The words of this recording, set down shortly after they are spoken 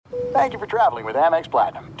Thank you for traveling with Amex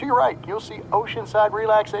Platinum. To your right, you'll see oceanside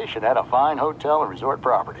relaxation at a fine hotel and resort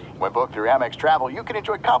property. When booked through Amex Travel, you can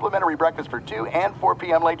enjoy complimentary breakfast for 2 and 4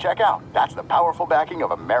 p.m. late checkout. That's the powerful backing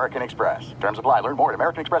of American Express. Terms apply. Learn more at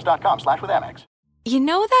americanexpress.com/withAmex. You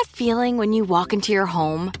know that feeling when you walk into your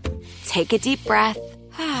home, take a deep breath,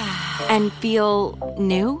 and feel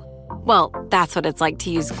new? Well, that's what it's like to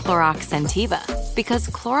use Clorox Scentiva. Because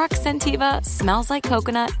Clorox Scentiva smells like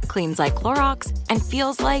coconut, cleans like Clorox, and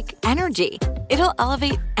feels like energy. It'll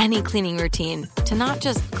elevate any cleaning routine to not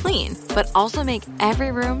just clean, but also make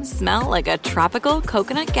every room smell like a tropical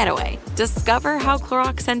coconut getaway. Discover how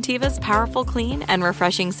Clorox Scentiva's powerful clean and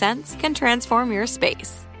refreshing scents can transform your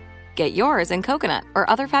space. Get yours in coconut or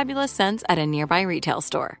other fabulous scents at a nearby retail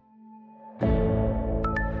store.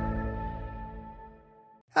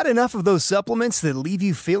 Had enough of those supplements that leave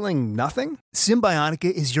you feeling nothing? Symbiotica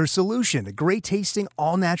is your solution to great-tasting,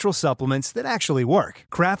 all-natural supplements that actually work.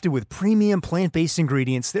 Crafted with premium plant-based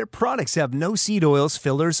ingredients, their products have no seed oils,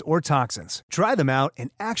 fillers, or toxins. Try them out and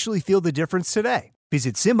actually feel the difference today.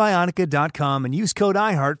 Visit Symbiotica.com and use code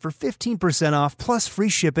IHEART for 15% off plus free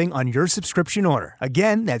shipping on your subscription order.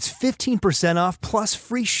 Again, that's 15% off plus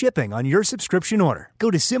free shipping on your subscription order. Go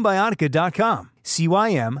to Symbiotica.com.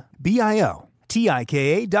 CYMBIOTIKA.com.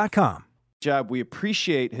 We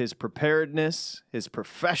appreciate his preparedness, his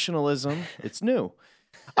professionalism. It's new.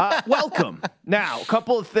 Welcome. Now, a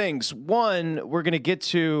couple of things. One, we're going to get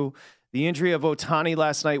to the injury of Ohtani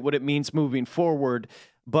last night, what it means moving forward.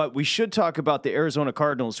 But we should talk about the Arizona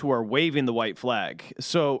Cardinals, who are waving the white flag.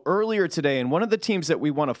 So earlier today, and one of the teams that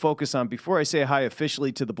we want to focus on before I say hi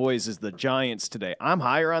officially to the boys is the Giants today. I'm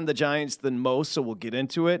higher on the Giants than most, so we'll get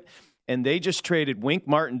into it. And they just traded. Wink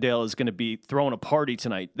Martindale is going to be throwing a party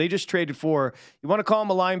tonight. They just traded for, you want to call him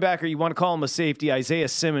a linebacker, you want to call him a safety, Isaiah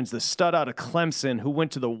Simmons, the stud out of Clemson, who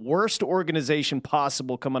went to the worst organization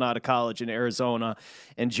possible coming out of college in Arizona.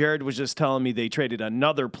 And Jared was just telling me they traded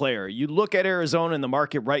another player. You look at Arizona in the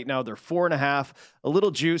market right now, they're 4.5, a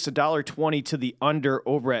little juice, $1.20 to the under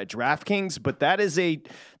over at DraftKings. But that is a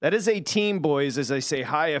team, boys, as I say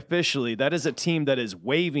hi officially, that is a team that is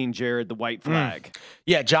waving, Jared, the white flag.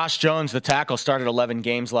 Yeah, Josh Jones, the tackle, started 11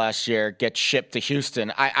 games last year, gets shipped to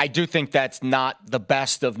Houston. I do think that's not the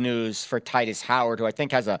best of news for Titus Howard, who I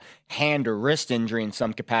think has a hand or wrist injury in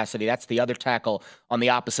some capacity. That's the other tackle on the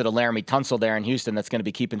opposite of Laramie Tunsil there in Houston that's going to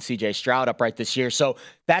be keeping C.J. Stroud upright this year. So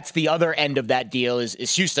that's the other end of that deal is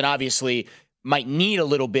Houston obviously might need a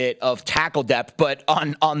little bit of tackle depth, but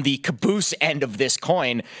on the caboose end of this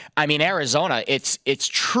coin, I mean, Arizona, it's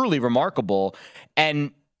truly remarkable.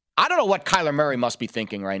 And I don't know what Kyler Murray must be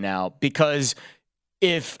thinking right now, because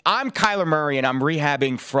if I'm Kyler Murray and I'm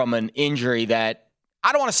rehabbing from an injury that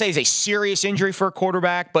I don't want to say is a serious injury for a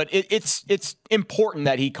quarterback, but it's important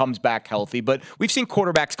that he comes back healthy. But we've seen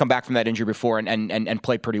quarterbacks come back from that injury before and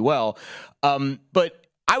play pretty well. But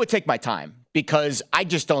I would take my time, because I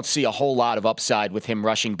just don't see a whole lot of upside with him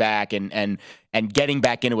rushing back and getting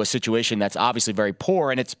back into a situation that's obviously very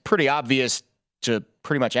poor. And it's pretty obvious to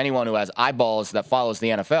pretty much anyone who has eyeballs that follows the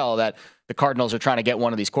NFL that the Cardinals are trying to get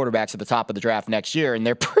one of these quarterbacks at the top of the draft next year, and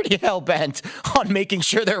they're pretty hell-bent on making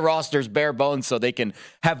sure their roster's bare bones so they can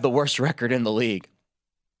have the worst record in the league.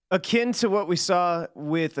 Akin to what we saw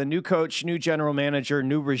with a new coach, new general manager,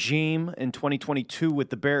 new regime in 2022 with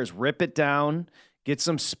the Bears, rip it down, get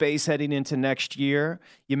some space heading into next year.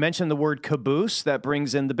 You mentioned the word caboose. That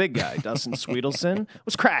brings in the big guy, Dustin Sweetelson.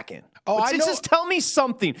 Was cracking. Just tell me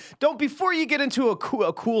something. Don't, before you get into a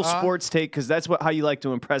cool sports take, because that's how you like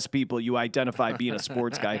to impress people. You identify being a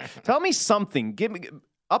sports guy. Tell me something.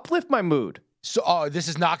 Uplift my mood. So, this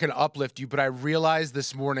is not going to uplift you, but I realized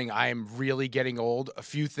this morning I am really getting old. A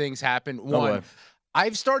few things happened. One,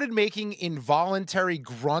 I've started making involuntary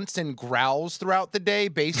grunts and growls throughout the day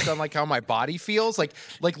based on like how my body feels, like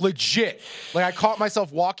legit. Like I caught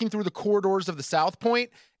myself walking through the corridors of the South Point,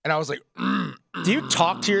 and I was like, Do you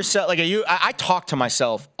talk to yourself? Like, I talk to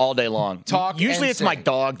myself all day long. Usually it's my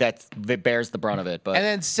dog that bears the brunt of it. But. And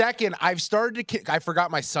then second, I've started to, I forgot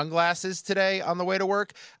my sunglasses today on the way to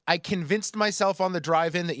work. I convinced myself on the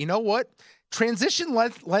drive-in that, you know what? Transition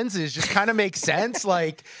lenses just kind of make sense.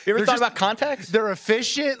 Like, you ever thought about contacts? They're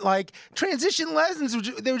efficient. Like, transition lenses,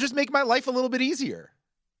 they would just make my life a little bit easier.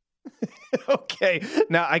 Okay.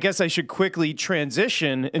 Now, I guess I should quickly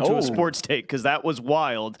transition into a sports take, because that was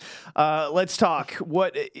wild. Let's talk.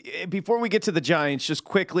 Before we get to the Giants, just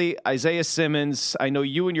quickly, Isaiah Simmons, I know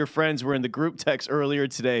you and your friends were in the group text earlier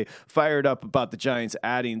today, fired up about the Giants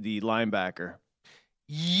adding the linebacker.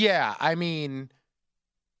 Yeah, I mean,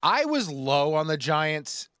 I was low on the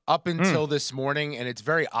Giants up until this morning, and it's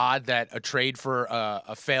very odd that a trade for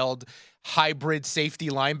a failed hybrid safety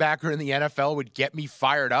linebacker in the NFL would get me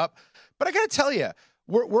fired up. But I got to tell you,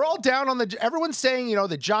 we're all down on everyone's saying,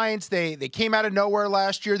 the Giants, they came out of nowhere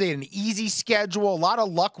last year. They had an easy schedule. A lot of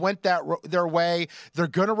luck went their way. They're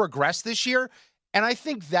going to regress this year. And I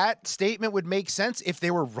think that statement would make sense if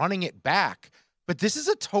they were running it back. But this is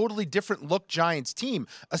a totally different look Giants team,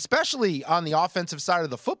 especially on the offensive side of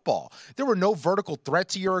the football. There were no vertical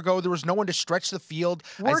threats a year ago. There was no one to stretch the field.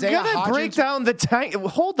 We're going to break down the tank.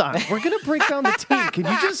 Hold on. We're going to break down the team. Can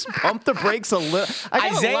you just pump the brakes a little? I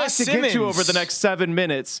got a lot to get to over the next 7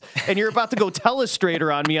 minutes, and you're about to go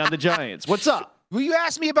telestrator on me on the Giants. What's up? Well, you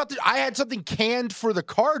asked me about I had something canned for the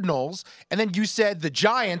Cardinals, and then you said the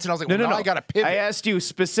Giants, and I was like, no, I got to pivot. I asked you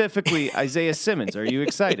specifically Isaiah Simmons. Are you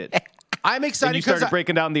excited? I'm excited because you started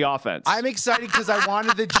breaking down the offense. I'm excited because I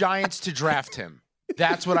wanted the Giants to draft him.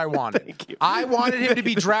 That's what I wanted. Thank you. I wanted him to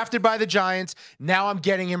be drafted by the Giants. Now I'm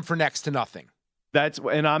getting him for next to nothing.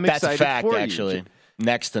 And I'm excited That's a fact, for actually. You.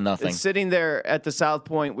 Next to nothing. Sitting there at the South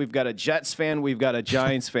Point, we've got a Jets fan, we've got a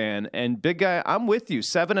Giants fan, and big guy, I'm with you.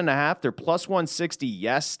 7.5, they're plus 160,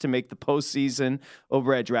 yes, to make the postseason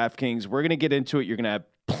over at DraftKings. We're going to get into it. You're going to have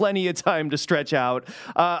plenty of time to stretch out.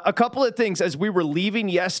 A couple of things. As we were leaving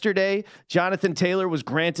yesterday, Jonathan Taylor was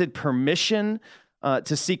granted permission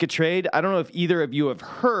to seek a trade. I don't know if either of you have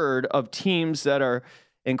heard of teams that are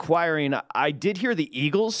inquiring. I did hear the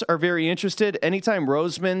Eagles are very interested. Anytime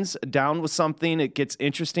Roseman's down with something, it gets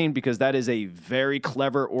interesting because that is a very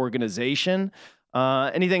clever organization.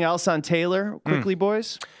 Anything else on Taylor quickly,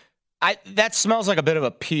 boys? That smells like a bit of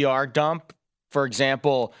a PR dump. For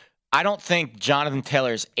example, I don't think Jonathan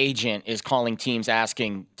Taylor's agent is calling teams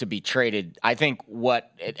asking to be traded. I think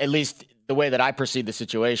at least the way that I perceive the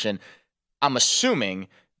situation, I'm assuming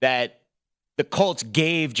that the Colts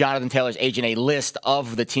gave Jonathan Taylor's agent a list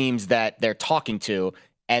of the teams that they're talking to,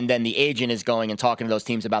 and then the agent is going and talking to those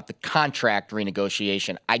teams about the contract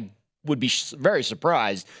renegotiation. I would be very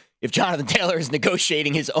surprised if Jonathan Taylor is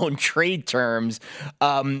negotiating his own trade terms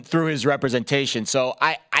through his representation. So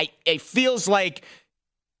it feels like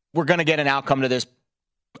we're going to get an outcome to this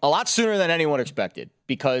a lot sooner than anyone expected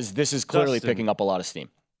because this is clearly picking up a lot of steam.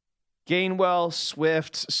 Gainwell,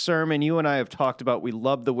 Swift, Sermon, you and I have talked about we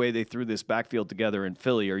love the way they threw this backfield together in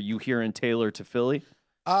Philly. Are you hearing Taylor to Philly?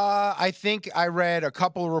 I think I read a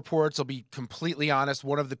couple of reports. I'll be completely honest.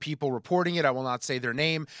 One of the people reporting it, I will not say their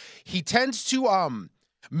name. He tends to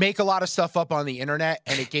make a lot of stuff up on the internet,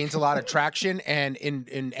 and it gains a lot of traction. And in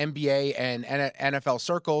NBA and NFL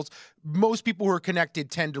circles, most people who are connected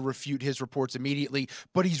tend to refute his reports immediately.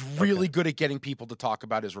 But he's really good at getting people to talk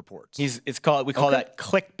about his reports. We call that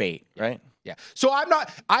clickbait, right? Yeah. So I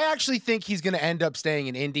actually think he's going to end up staying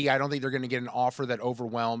in Indy. I don't think they're going to get an offer that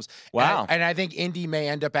overwhelms. Wow. And I think Indy may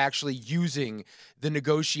end up actually using the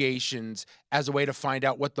negotiations as a way to find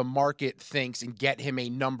out what the market thinks and get him a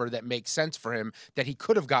number that makes sense for him that he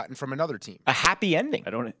could have gotten from another team. A happy ending.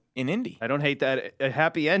 In Indy. I don't hate that. A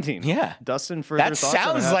happy ending. Yeah. Dustin, for that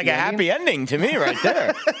sounds like a happy ending to me right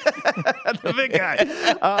there. The big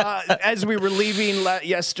guy. As we were leaving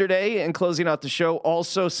yesterday and closing out the show,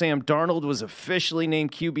 also Sam Darnold was officially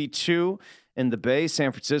named QB2 in the Bay,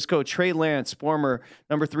 San Francisco. Trey Lance, former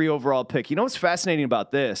number 3 overall pick. You know what's fascinating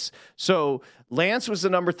about this? So Lance was the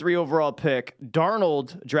number 3 overall pick.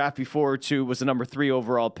 Darnold, draft before 2, was the number 3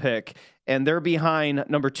 overall pick. And they're behind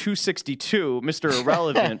number 262, Mr.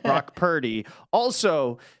 Irrelevant, Brock Purdy.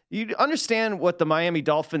 Also, you understand what the Miami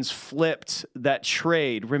Dolphins flipped that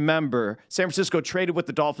trade. Remember, San Francisco traded with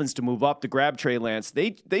the Dolphins to move up to grab Trey Lance.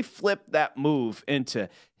 They flipped that move into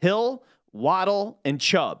Hill, Waddle, and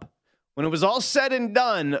Chubb. When it was all said and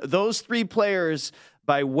done, those 3 players,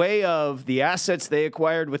 by way of the assets they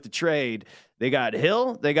acquired with the trade, they got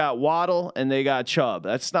Hill, they got Waddle, and they got Chubb.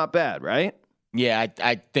 That's not bad, right? Yeah,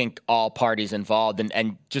 I think all parties involved.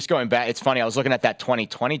 And just going back, it's funny, I was looking at that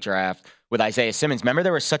 2020 draft with Isaiah Simmons. Remember,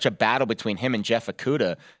 there was such a battle between him and Jeff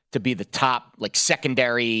Okudah to be the top,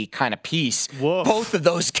 secondary kind of piece. Whoa. Both of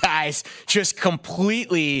those guys just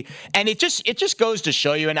completely, and it just goes to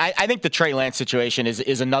show you, and I think the Trey Lance situation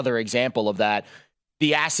is another example of that.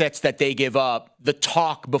 The assets that they give up, the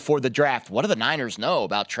talk before the draft. What do the Niners know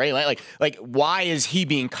about Trey Lance? Like, why is he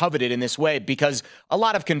being coveted in this way? Because a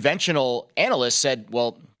lot of conventional analysts said,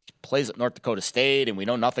 well, he plays at North Dakota State and we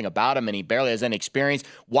know nothing about him and he barely has any experience.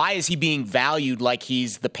 Why is he being valued like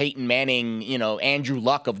he's the Peyton Manning, Andrew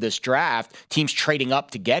Luck of this draft? Teams trading up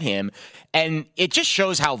to get him. And it just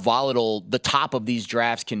shows how volatile the top of these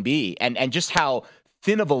drafts can be and just how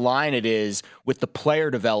thin of a line it is with the player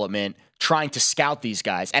development trying to scout these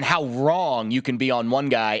guys and how wrong you can be on one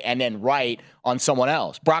guy and then right on someone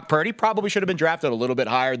else. Brock Purdy probably should have been drafted a little bit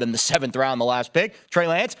higher than the 7th round, the last pick. Trey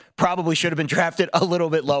Lance probably should have been drafted a little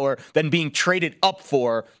bit lower than being traded up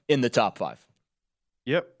for in the top 5.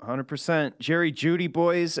 Yep, 100%. Jerry Jeudy,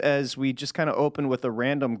 boys, as we just kind of open with a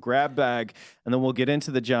random grab bag, and then we'll get into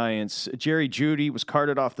the Giants. Jerry Jeudy was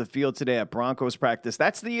carted off the field today at Broncos practice.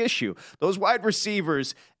 That's the issue. Those wide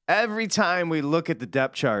receivers, every time we look at the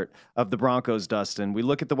depth chart of the Broncos, Dustin, we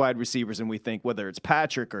look at the wide receivers and we think whether it's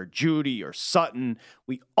Patrick or Jeudy or Sutton,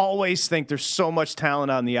 we always think there's so much talent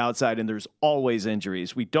on the outside and there's always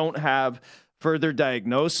injuries. We don't have further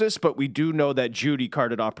diagnosis, but we do know that Jeudy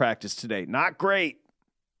carted off practice today. Not great.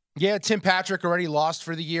 Yeah, Tim Patrick already lost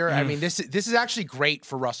for the year. I mean, this is actually great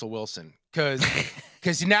for Russell Wilson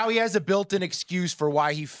because now he has a built-in excuse for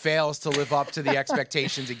why he fails to live up to the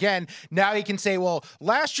expectations again. Now he can say, well,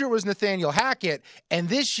 last year was Nathaniel Hackett, and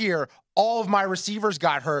this year all of my receivers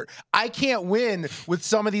got hurt. I can't win with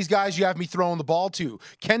some of these guys you have me throwing the ball to.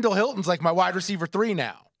 Kendall Hilton's like my wide receiver 3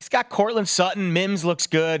 now. He's got Cortland Sutton. Mims looks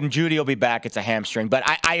good, and Jeudy will be back. It's a hamstring. But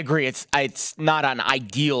I agree. It's not an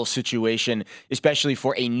ideal situation, especially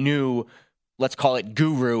for a new, let's call it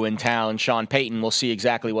guru in town, Sean Payton. We'll see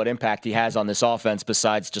exactly what impact he has on this offense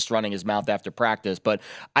besides just running his mouth after practice. But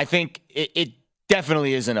I think it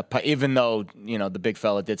definitely isn't even though, the big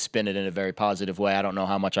fella did spin it in a very positive way. I don't know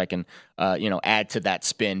how much I can, add to that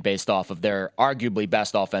spin based off of their arguably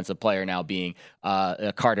best offensive player now being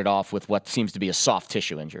carted off with what seems to be a soft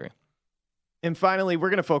tissue injury. And finally, we're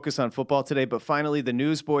going to focus on football today, but finally, the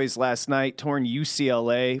Newsboys last night torn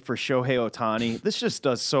UCLA for Shohei Ohtani. This just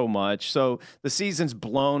does so much. So the season's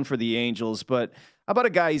blown for the Angels, but how about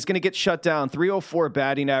a guy? He's going to get shut down. 304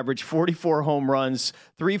 batting average, 44 home runs,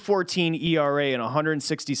 3.14 ERA, and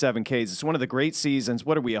 167 Ks. It's one of the great seasons.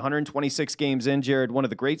 What are we, 126 games in, Jared? One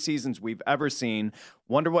of the great seasons we've ever seen.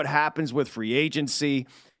 Wonder what happens with free agency.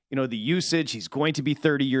 The usage. He's going to be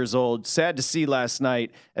 30 years old. Sad to see last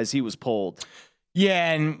night as he was pulled.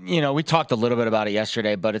 Yeah, and, we talked a little bit about it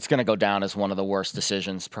yesterday, but it's going to go down as one of the worst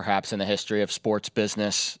decisions perhaps in the history of sports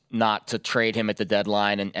business not to trade him at the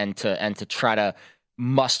deadline and to try to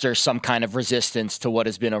muster some kind of resistance to what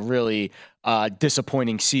has been a really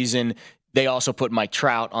disappointing season. They also put Mike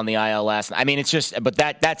Trout on the IL last night. I mean, it's just, but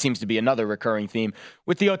that seems to be another recurring theme.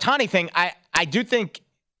 With the Ohtani thing, I do think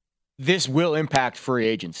this will impact free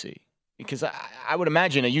agency because I would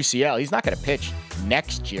imagine at UCL, he's not going to pitch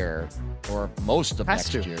next year or most of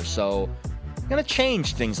next year. So it's going to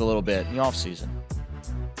change things a little bit in the offseason.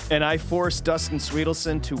 And I forced Dustin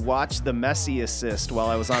Sweetelson to watch the Messi assist while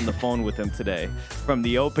I was on the phone with him today from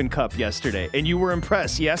the Open Cup yesterday. And you were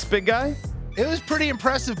impressed, yes, big guy? It was pretty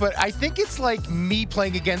impressive, but I think it's like me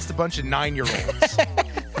playing against a bunch of 9-year-olds.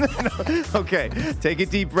 No. Okay, take a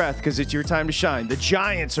deep breath because it's your time to shine. The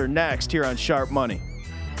Giants are next here on Sharp Money.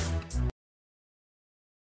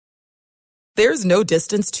 There's no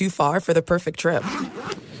distance too far for the perfect trip.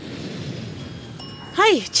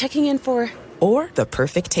 Hi, checking in for... Or the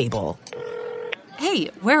perfect table. Hey,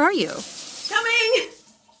 where are you? Coming!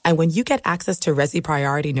 And when you get access to Resi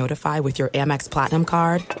Priority Notify with your Amex Platinum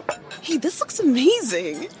card... Hey, this looks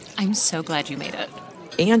amazing. I'm so glad you made it.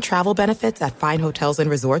 And travel benefits at fine hotels and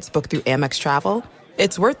resorts booked through Amex Travel,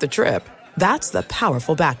 it's worth the trip. That's the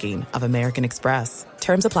powerful backing of American Express.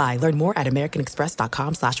 Terms apply. Learn more at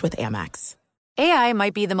americanexpress.com/withAmex. AI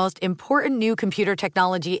might be the most important new computer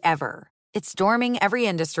technology ever. It's storming every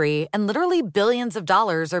industry, and literally billions of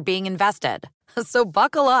dollars are being invested. So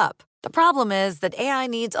buckle up. The problem is that AI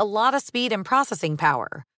needs a lot of speed and processing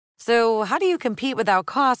power. So how do you compete without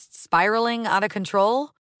costs spiraling out of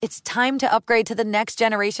control? It's time to upgrade to the next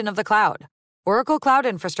generation of the cloud. Oracle Cloud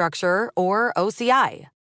Infrastructure, or OCI.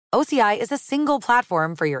 OCI is a single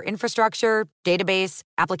platform for your infrastructure, database,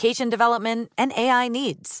 application development, and AI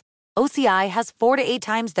needs. OCI has 4 to 8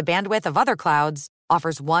 times the bandwidth of other clouds,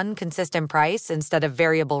 offers one consistent price instead of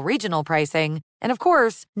variable regional pricing, and of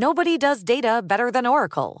course, nobody does data better than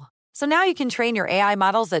Oracle. So now you can train your AI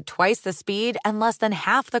models at twice the speed and less than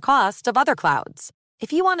half the cost of other clouds.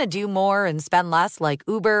 If you want to do more and spend less like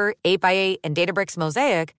Uber, 8x8, and Databricks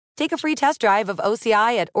Mosaic, take a free test drive of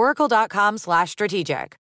OCI at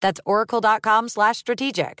oracle.com/strategic. That's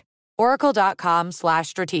oracle.com/strategic.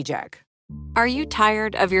 Oracle.com/strategic. Are you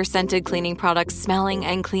tired of your scented cleaning products smelling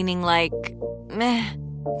and cleaning like meh?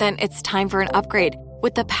 Then it's time for an upgrade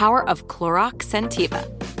with the power of Clorox Scentiva.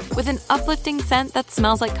 With an uplifting scent that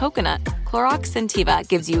smells like coconut, Clorox Scentiva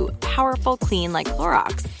gives you powerful clean like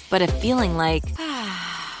Clorox, but a feeling like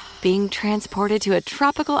being transported to a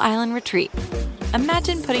tropical island retreat.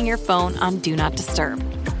 Imagine putting your phone on Do Not Disturb,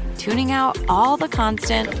 tuning out all the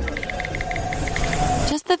constant,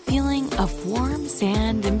 just the feeling of warm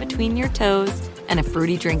sand in between your toes and a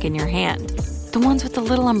fruity drink in your hand. The ones with the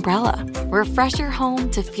little umbrella. Refresh your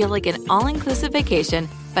home to feel like an all-inclusive vacation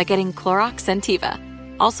by getting Clorox Scentiva.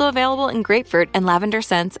 Also available in grapefruit and lavender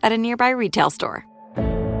scents at a nearby retail store.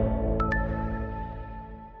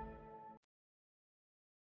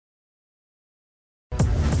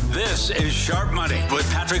 This is Sharp Money with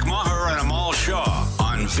Patrick Maher and Amal Shaw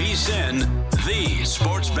on VSiN, the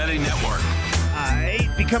Sports Betting Network.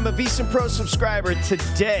 Become a VSiN Pro subscriber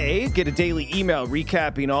today. Get a daily email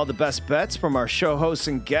recapping all the best bets from our show hosts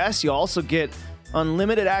and guests. You also get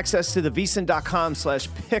unlimited access to the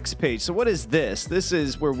VSiN.com/picks page. So what is this? This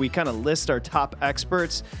is where we kind of list our top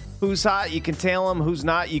experts. Who's hot, you can tail them. Who's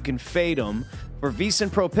not, you can fade them. For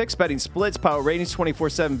VSiN Pro Picks, betting splits, power ratings,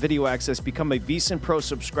 24/7 video access. Become a VSiN Pro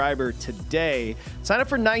subscriber today. Sign up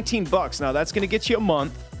for $19. Now, that's going to get you a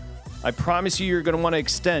month. I promise you're going to want to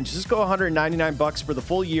extend. Just go $199 for the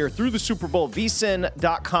full year through the Super Bowl.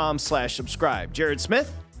 VSiN.com/subscribe. Jared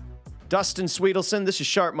Smith, Dustin Sweetelson. This is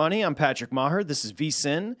Sharp Money. I'm Patrick Maher. This is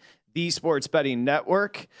VSiN, the Sports Betting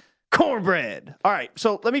Network. Cornbread. All right,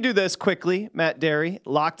 so let me do this quickly. Matt Derry,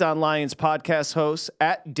 Locked On Lions podcast host,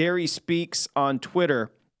 at Derry Speaks on Twitter.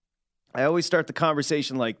 I always start the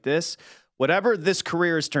conversation like this. Whatever this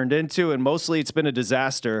career has turned into, and mostly it's been a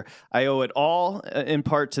disaster, I owe it all in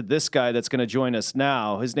part to this guy that's going to join us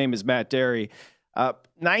now. His name is Matt Derry.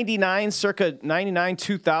 99, circa 99,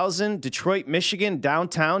 2000, Detroit, Michigan,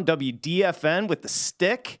 downtown, WDFN with the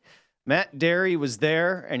stick. Matt Derry was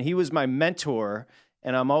there, and he was my mentor,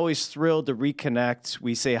 and I'm always thrilled to reconnect.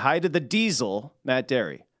 We say hi to the Diesel, Matt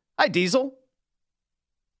Derry. Hi, Diesel.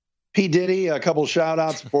 P. Diddy, a couple shout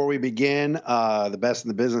outs before we begin. The best in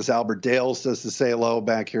the business, Albert Dale, says to say hello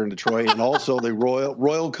back here in Detroit. And also the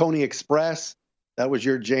Royal Coney Express. That was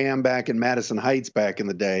your jam back in Madison Heights back in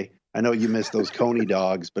the day. I know you missed those Coney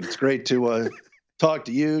dogs, but it's great to talk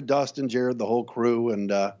to you, Dustin, Jared, the whole crew, and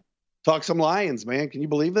talk some Lions, man. Can you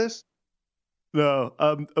believe this? No,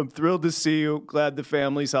 I'm thrilled to see you. Glad the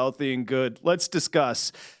family's healthy and good. Let's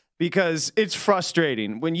discuss, because it's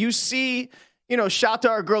frustrating when you see, you know, shout to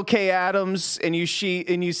our girl Kay Adams, and you see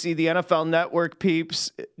the NFL Network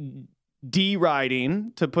peeps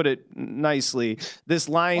deriding, to put it nicely, this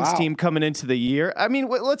Lions team coming into the year. I mean,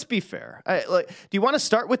 let's be fair. Do you want to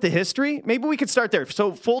start with the history? Maybe we could start there.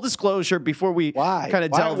 So full disclosure before we kind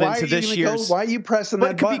of delve into this year's. Why are you pressing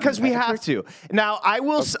that button? Because we have to. Now, I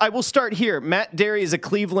will start here. Matt Derry is a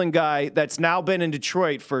Cleveland guy that's now been in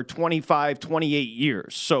Detroit for 25, 28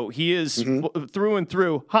 years. So he is through and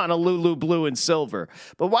through Honolulu blue and silver.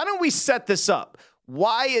 But why don't we set this up?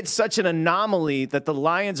 Why it's such an anomaly that the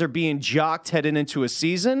Lions are being jocked heading into a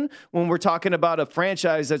season when we're talking about a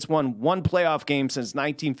franchise that's won one playoff game since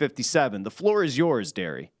 1957. The floor is yours,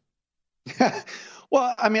 Derry.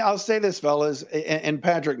 Well, I mean, I'll say this, fellas, and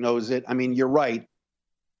Patrick knows it. I mean, you're right.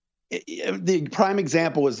 The prime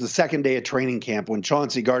example was the second day of training camp when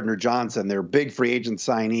Chauncey Gardner-Johnson, their big free agent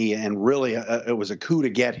signee, and really it was a coup to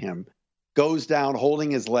get him, goes down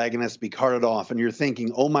holding his leg and has to be carted off. And you're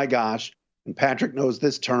thinking, oh, my gosh. And Patrick knows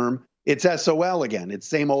this term, it's SOL again. It's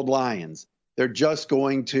same old Lions. They're just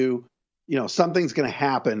going to, something's going to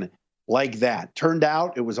happen like that. Turned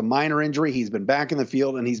out it was a minor injury. He's been back in the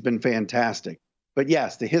field, and he's been fantastic. But,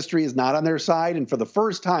 yes, the history is not on their side. And for the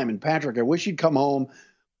first time, and Patrick, I wish you'd come home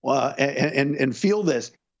and feel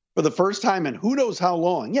this. For the first time in who knows how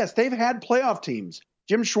long, yes, they've had playoff teams.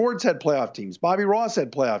 Jim Schwartz had playoff teams. Bobby Ross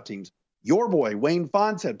had playoff teams. Your boy, Wayne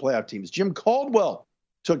Fontes, had playoff teams. Jim Caldwell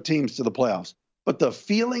took teams to the playoffs. But the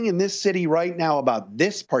feeling in this city right now about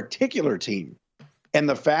this particular team, and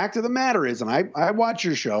the fact of the matter is, and I watch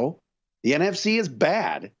your show, the NFC is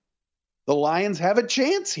bad. The Lions have a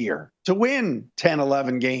chance here to win 10,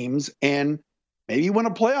 11 games and maybe win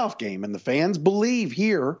a playoff game. And the fans believe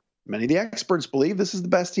here, many of the experts believe this is the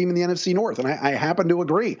best team in the NFC North. And I happen to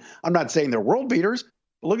agree. I'm not saying they're world beaters,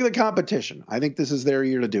 but look at the competition. I think this is their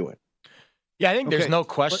year to do it. Yeah, I think there's no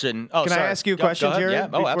question. Can I ask you a question, Jared? Yeah.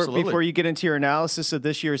 Absolutely. Before you get into your analysis of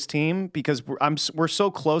this year's team, because we're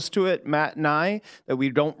so close to it, Matt and I, that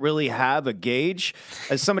we don't really have a gauge.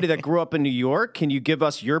 As somebody that grew up in New York, can you give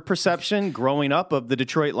us your perception growing up of the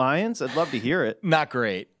Detroit Lions? I'd love to hear it. Not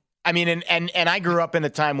great. I mean, and I grew up in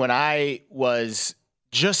the time when I was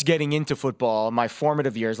just getting into football, my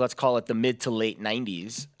formative years, let's call it the mid to late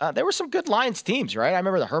 90s, there were some good Lions teams, right? I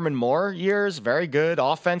remember the Herman Moore years, very good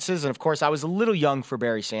offenses. And, of course, I was a little young for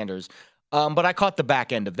Barry Sanders, but I caught the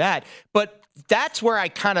back end of that. But that's where I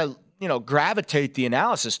kind of, gravitate the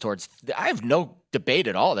analysis towards. I have no debate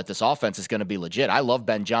at all that this offense is going to be legit. I love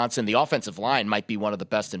Ben Johnson. The offensive line might be one of the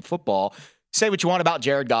best in football. Say what you want about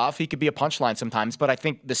Jared Goff. He could be a punchline sometimes, but I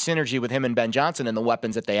think the synergy with him and Ben Johnson and the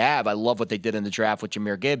weapons that they have, I love what they did in the draft with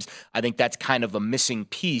Jahmyr Gibbs. I think that's kind of a missing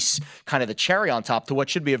piece, kind of the cherry on top to what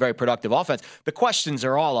should be a very productive offense. The questions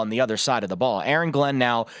are all on the other side of the ball. Aaron Glenn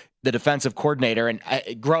now, the defensive coordinator, and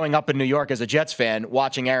growing up in New York as a Jets fan,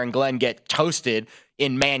 watching Aaron Glenn get toasted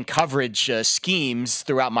in man coverage schemes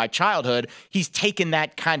throughout my childhood, he's taken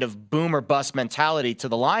that kind of boom or bust mentality to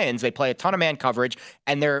the Lions. They play a ton of man coverage,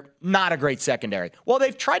 and they're not a great secondary. Well,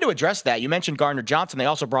 they've tried to address that. You mentioned Gardner Johnson. They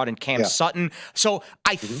also brought in Cam Sutton. So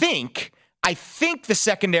I think the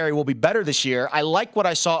secondary will be better this year. I like what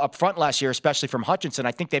I saw up front last year, especially from Hutchinson.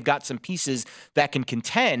 I think they've got some pieces that can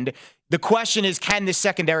contend. The question is, can this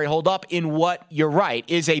secondary hold up in what, you're right,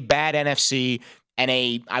 is a bad NFC and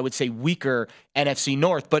I would say, weaker NFC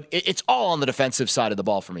North? But it's all on the defensive side of the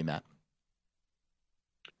ball for me, Matt.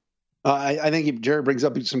 I think Jared brings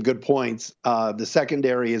up some good points. The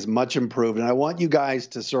secondary is much improved, and I want you guys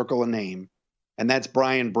to circle a name, and that's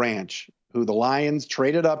Brian Branch, who the Lions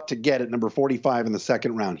traded up to get at number 45 in the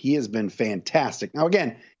second round. He has been fantastic. Now,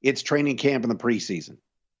 again, it's training camp in the preseason.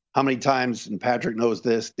 How many times, and Patrick knows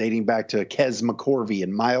this, dating back to Kez McCorvey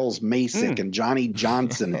and Miles Masick and Johnny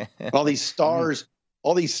Johnson, all these stars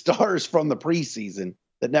from the preseason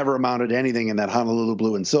that never amounted to anything in that Honolulu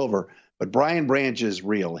blue and silver. But Brian Branch is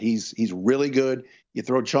real. He's really good. You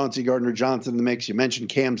throw Chauncey Gardner-Johnson in the mix. You mentioned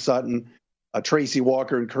Cam Sutton, Tracy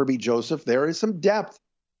Walker, and Kirby Joseph. There is some depth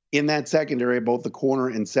in that secondary, both the corner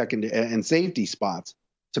and and safety spots.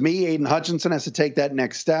 To me, Aiden Hutchinson has to take that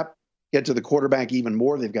next step, get to the quarterback even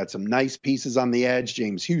more. They've got some nice pieces on the edge: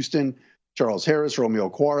 James Houston, Charles Harris, Romeo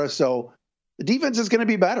Okwara. So the defense is going to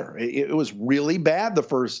be better. It was really bad the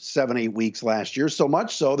first 7-8 weeks last year, so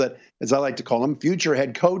much so that, as I like to call him, future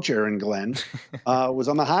head coach Aaron Glenn was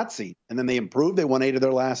on the hot seat. And then they improved. They won 8 of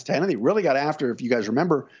their last 10, and they really got after, if you guys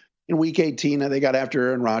remember, in Week 18, they got after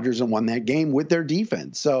Aaron Rodgers and won that game with their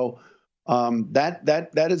defense. So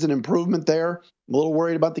that is an improvement there. I'm a little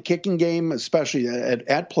worried about the kicking game, especially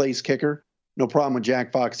at place kicker. No problem with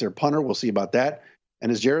Jack Fox, their punter. We'll see about that.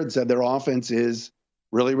 And as Jared said, their offense is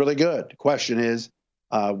really, really good. The question is,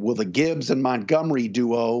 will the Gibbs and Montgomery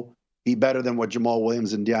duo be better than what Jamal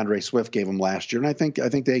Williams and DeAndre Swift gave them last year? And I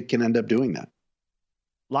think they can end up doing that.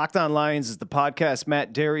 Locked On Lions is the podcast.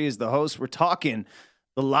 Matt Derry is the host. We're talking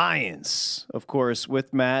the Lions, of course,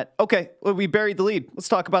 with Matt. Okay, well, we buried the lead. Let's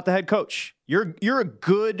talk about the head coach. You're a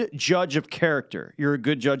good judge of character. You're a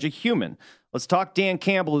good judge of human. Let's talk Dan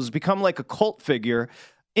Campbell, who's become like a cult figure.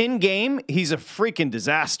 In game, he's a freaking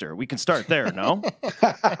disaster. We can start there, no?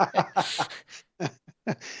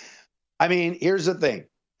 I mean, here's the thing.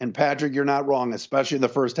 And Patrick, you're not wrong, especially in the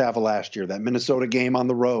first half of last year, that Minnesota game on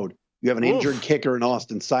the road. You have an injured kicker in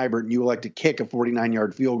Austin Seibert, and you elect to kick a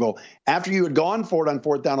 49-yard field goal after you had gone for it on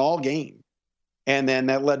fourth down all game. And then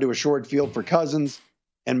that led to a short field for Cousins,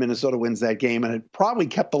 and Minnesota wins that game. And it probably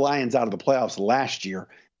kept the Lions out of the playoffs last year,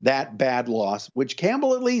 that bad loss, which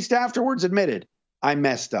Campbell at least afterwards admitted, I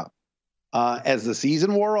messed up. As the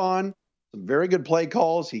season wore on, some very good play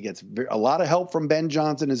calls. He gets a lot of help from Ben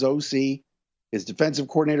Johnson, his OC. His defensive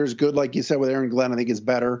coordinator is good, like you said, with Aaron Glenn, I think is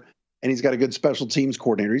better. And he's got a good special teams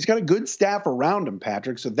coordinator. He's got a good staff around him,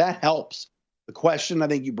 Patrick, so that helps. The question I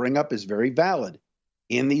think you bring up is very valid.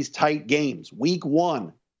 In these tight games, week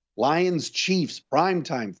 1, Lions-Chiefs,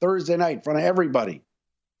 primetime, Thursday night, in front of everybody.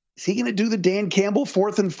 Is he going to do the Dan Campbell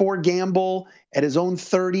 4th and 4 gamble at his own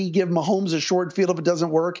 30, give Mahomes a short field if it doesn't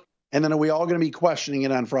work? And then are we all going to be questioning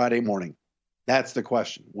it on Friday morning? That's the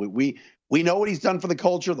question. We know what he's done for the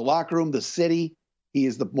culture, the locker room, the city. He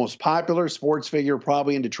is the most popular sports figure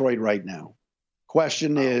probably in Detroit right now.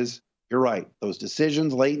 Question is, you're right, those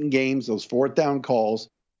decisions late in games, those fourth down calls,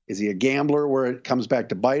 is he a gambler where it comes back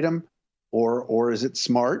to bite him? Or is it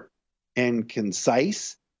smart and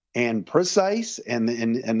concise and precise and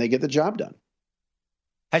they get the job done?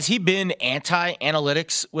 Has he been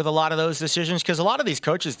anti-analytics with a lot of those decisions? Because a lot of these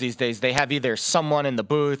coaches these days, they have either someone in the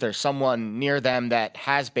booth or someone near them that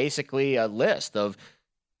has basically a list of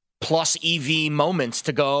plus EV moments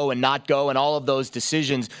to go and not go and all of those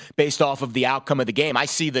decisions based off of the outcome of the game. I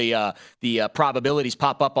see the probabilities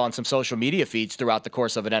pop up on some social media feeds throughout the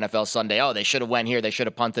course of an NFL Sunday. Oh, they should have went here, they should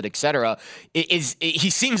have punted, etc. He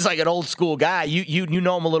seems like an old school guy. You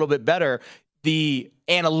know him a little bit better. The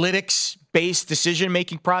analytics-based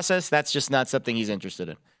decision-making process, that's just not something he's interested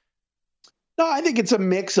in. No, I think it's a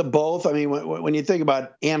mix of both. I mean, when you think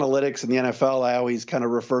about analytics in the NFL, I always kind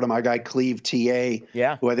of refer to my guy Cleve TA,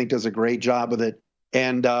 who I think does a great job with it.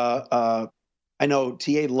 And I know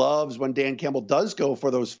TA loves when Dan Campbell does go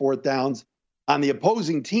for those fourth downs on the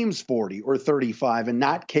opposing team's 40 or 35 and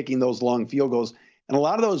not kicking those long field goals. And a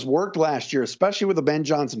lot of those worked last year, especially with the Ben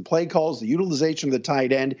Johnson play calls, the utilization of the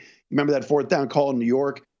tight end. Remember that fourth down call in New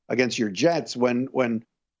York against your Jets when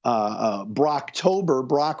Brock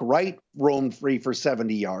Wright roamed free for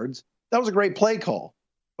 70 yards. That was a great play call.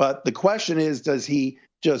 But the question is, does he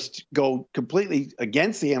just go completely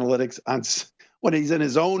against the analytics on when he's in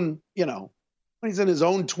his own, when he's in his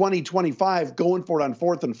own 20-25 going for it on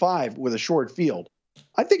 4th and 5 with a short field?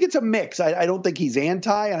 I think it's a mix. I don't think he's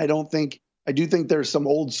anti, and I do think there's some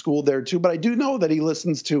old school there too, but I do know that he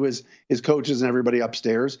listens to his coaches and everybody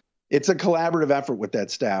upstairs. It's a collaborative effort with that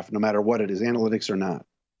staff, no matter what it is, analytics or not.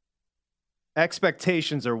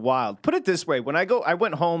 Expectations are wild. Put it this way. I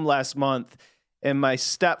went home last month, and my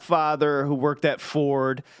stepfather, who worked at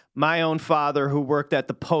Ford, my own father, who worked at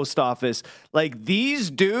the post office, like, these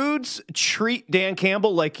dudes treat Dan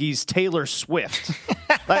Campbell like he's Taylor Swift.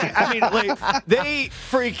 They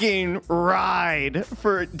freaking ride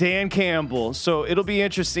for Dan Campbell. So it'll be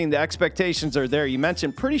interesting. The expectations are there. You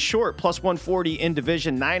mentioned pretty short, plus 140 in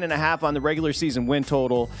division, 9.5 on the regular season win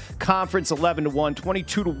total. Conference 11-1,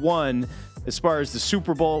 22-1. As far as the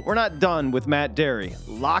Super Bowl, we're not done with Matt Derry.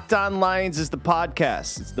 Locked On Lions is the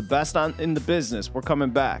podcast. It's the best in the business. We're coming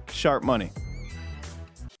back. Sharp Money.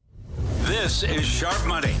 This is Sharp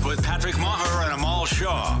Money with Patrick Maher and Amal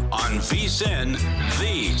Shaw on VSiN,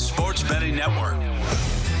 the Sports Betting Network.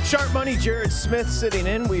 Sharp Money, Jared Smith sitting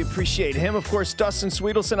in. We appreciate him. Of course, Dustin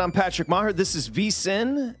Sweetelson. I'm Patrick Maher. This is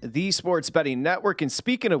VSiN, the Sports Betting Network. And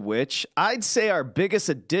speaking of which, I'd say our biggest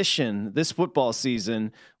addition this football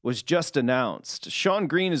season was just announced. Sean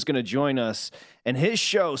Green is going to join us, and his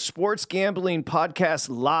show, Sports Gambling Podcast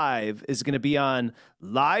Live, is going to be on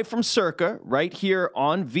live from Circa right here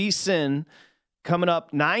on VSiN, coming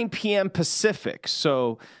up 9 p.m. Pacific.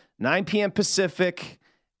 So 9 p.m. Pacific.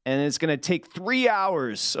 And it's going to take 3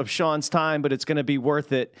 hours of Sean's time, but it's going to be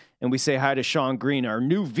worth it. And we say hi to Sean Green, our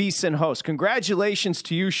new VSiN host. Congratulations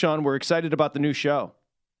to you, Sean. We're excited about the new show.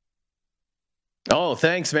 Oh,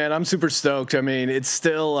 thanks, man. I'm super stoked. I mean, it's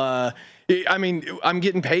still, I'm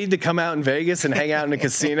getting paid to come out in Vegas and hang out in a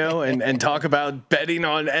casino and talk about betting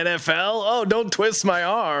on NFL. Oh, don't twist my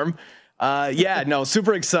arm.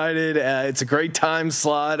 Super excited. It's a great time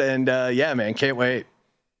slot. And man, can't wait.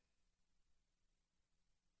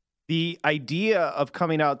 The idea of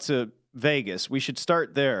coming out to Vegas, we should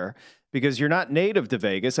start there because you're not native to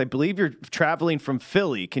Vegas. I believe you're traveling from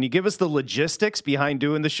Philly. Can you give us the logistics behind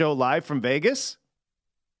doing the show live from Vegas?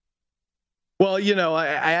 Well, I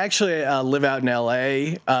actually live out in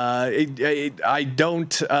LA. I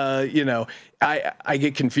don't, I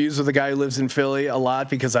get confused with the guy who lives in Philly a lot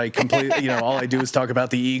because I completely, all I do is talk about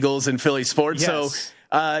the Eagles and Philly sports. Yes.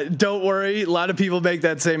 So don't worry. A lot of people make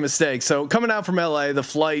that same mistake. So coming out from LA, the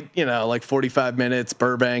flight, like 45 minutes,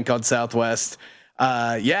 Burbank on Southwest.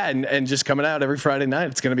 And just coming out every Friday night.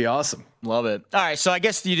 It's going to be awesome. Love it. All right. So I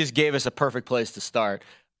guess you just gave us a perfect place to start.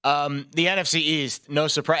 The NFC East, no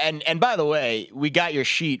surprise. And by the way, we got your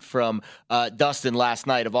sheet from Dustin last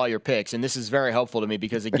night of all your picks, and this is very helpful to me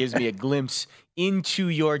because it gives me a glimpse into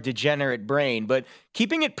your degenerate brain. But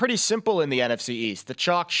keeping it pretty simple in the NFC East, the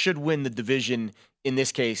chalk should win the division, in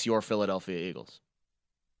this case, your Philadelphia Eagles.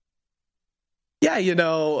 Yeah,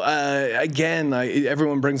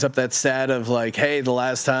 everyone brings up that stat of like, hey, the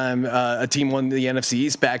last time a team won the NFC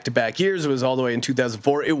East back-to-back years, it was all the way in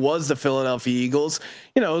 2004. It was the Philadelphia Eagles.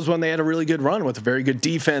 It was when they had a really good run with a very good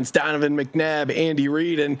defense, Donovan McNabb, Andy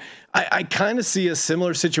Reid. And I kind of see a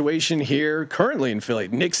similar situation here currently in Philly.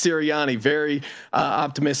 Nick Sirianni, very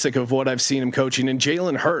optimistic of what I've seen him coaching, and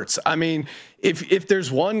Jalen Hurts. I mean, if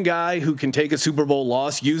there's one guy who can take a Super Bowl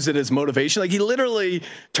loss, use it as motivation, like he literally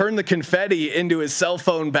turned the confetti into his cell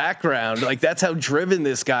phone background. Like that's how driven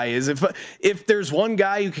this guy is. If there's one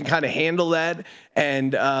guy who can kind of handle that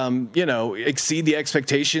and exceed the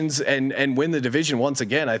expectations and win the division once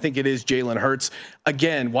again, I think it is Jalen Hurts.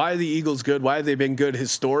 Again, why are the Eagles good? Why have they been good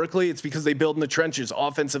historically? It's because they build in the trenches,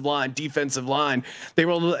 offensive line, defensive line. They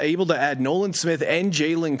were able to add Nolan Smith and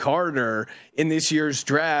Jalen Carter in this year's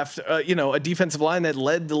draft, a defensive line that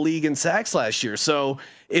led the league in sacks last year. So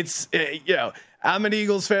it's, I'm an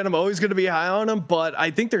Eagles fan. I'm always going to be high on them, but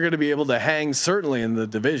I think they're going to be able to hang certainly in the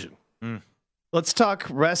division. Let's talk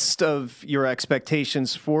rest of your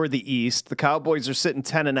expectations for the East. The Cowboys are sitting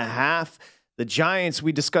 10.5. The Giants,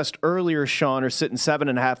 we discussed earlier, Sean, are sitting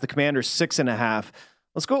 7.5. The Commanders 6.5.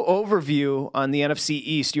 Let's go overview on the NFC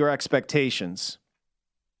East, your expectations.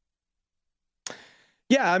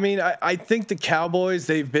 Yeah, I mean, I think the Cowboys,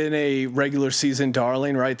 they've been a regular season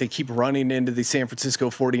darling, right? They keep running into the San Francisco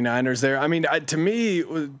 49ers there. I mean, to me,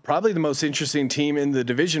 probably the most interesting team in the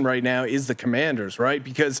division right now is the Commanders, right?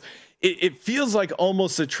 Because it feels like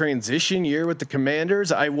almost a transition year with the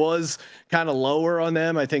Commanders. I was kind of lower on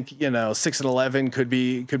them. I think, 6-11 could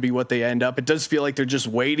be what they end up. It does feel like they're just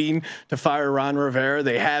waiting to fire Ron Rivera.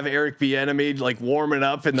 They have Eric Bieniemy like warming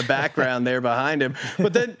up in the background there behind him.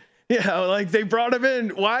 But then, like they brought him in.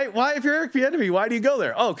 Why, if you're Eric Bieniemy, why do you go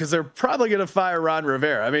there? Oh, because they're probably going to fire Ron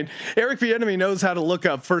Rivera. I mean, Eric Bieniemy knows how to look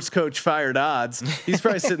up first coach fired odds. He's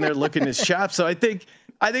probably sitting there looking his chops. So I think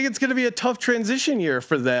it's going to be a tough transition year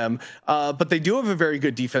for them, but they do have a very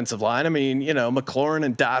good defensive line. I mean, McLaurin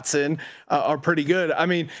and Dotson are pretty good. I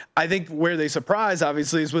mean, I think where they surprise,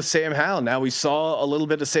 obviously, is with Sam Howell. Now, we saw a little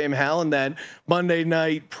bit of Sam Howell in that Monday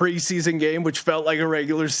night preseason game, which felt like a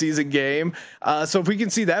regular season game. So if we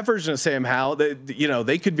can see that version of Sam Howell,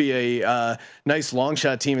 they could be a nice long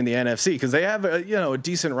shot team in the NFC because they have a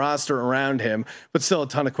decent roster around him, but still a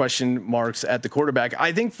ton of question marks at the quarterback.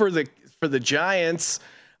 I think for the Giants,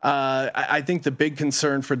 I think the big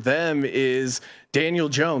concern for them is Daniel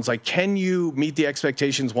Jones. Like, can you meet the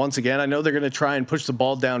expectations once again? I know they're going to try and push the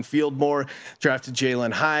ball downfield more, drafted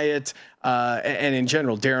Jalen Hyatt, and in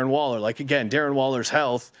general, Darren Waller. Like, again, Darren Waller's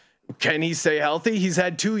health. Can he stay healthy? He's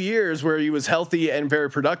had 2 years where he was healthy and very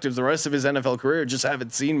productive. The rest of his NFL career just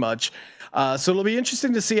haven't seen much. So it'll be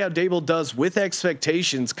interesting to see how Dable does with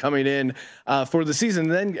expectations coming in for the season.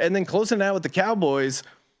 And then closing out with the Cowboys.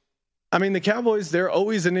 I mean, the Cowboys, they're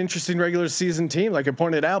always an interesting regular season team, like I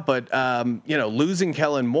pointed out. But, losing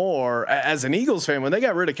Kellen Moore, as an Eagles fan, when they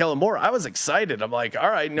got rid of Kellen Moore, I was excited. I'm like, all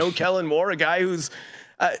right, no Kellen Moore, a guy who's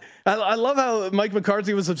I love how Mike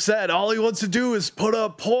McCarthy was upset. All he wants to do is put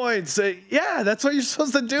up points. Yeah, that's what you're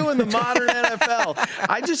supposed to do in the modern NFL.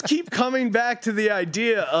 I just keep coming back to the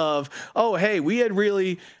idea of, oh, hey, we had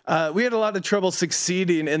a lot of trouble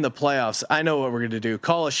succeeding in the playoffs. I know what we're going to do.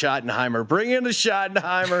 Call a Schottenheimer. Bring in a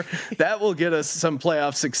Schottenheimer. That will get us some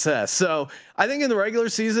playoff success. So I think in the regular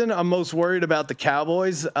season, I'm most worried about the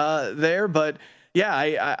Cowboys there. But,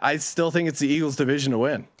 yeah, I still think it's the Eagles' division to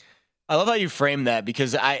win. I love how you frame that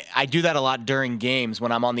because I do that a lot during games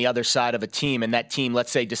when I'm on the other side of a team and that team,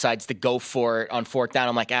 let's say, decides to go for it on fourth down.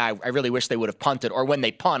 I'm like, I really wish they would have punted. Or when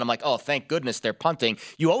they punt, I'm like, oh, thank goodness they're punting.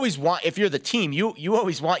 You always want, if you're the team, you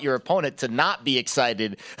always want your opponent to not be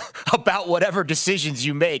excited about whatever decisions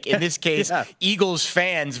you make. In this case, yeah. Eagles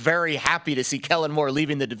fans very happy to see Kellen Moore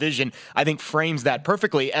leaving the division, I think frames that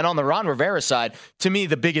perfectly. And on the Ron Rivera side, to me,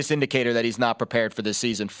 the biggest indicator that he's not prepared for this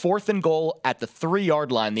season, 4th and goal at the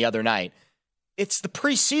 3-yard line the other night. It's the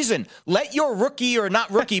preseason. Let your rookie or not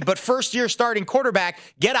rookie, but first-year starting quarterback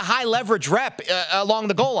get a high-leverage rep along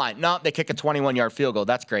the goal line. No, they kick a 21-yard field goal.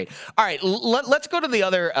 That's great. All right, let's go to the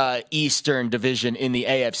other Eastern division in the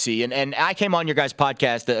AFC. And I came on your guys'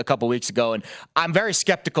 podcast a couple weeks ago, and I'm very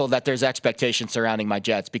skeptical that there's expectations surrounding my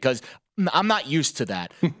Jets because I'm not used to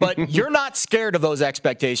that. But you're not scared of those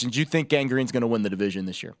expectations. You think Gangrene's going to win the division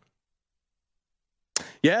this year?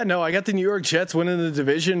 Yeah, no, I got the New York Jets winning the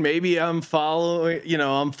division. Maybe I'm falling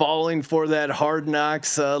for that Hard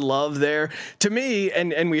Knocks love there. To me,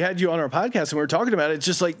 and we had you on our podcast and we were talking about it, it's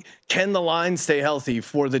just like, can the line stay healthy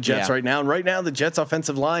for the Jets right now? And right now, the Jets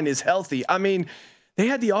offensive line is healthy. I mean, they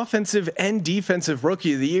had the offensive and defensive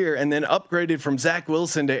rookie of the year and then upgraded from Zach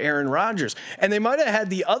Wilson to Aaron Rodgers. And they might have had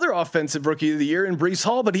the other offensive rookie of the year in Breece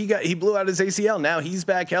Hall, but he blew out his ACL. Now he's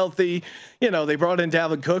back healthy. They brought in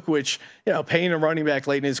Dalvin Cook, which, paying a running back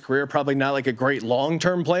late in his career, probably not like a great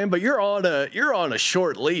long-term plan, but you're on a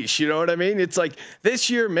short leash. You know what I mean? It's like this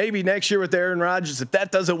year, maybe next year with Aaron Rodgers. If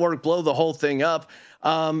that doesn't work, blow the whole thing up.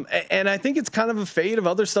 And I think it's kind of a fade of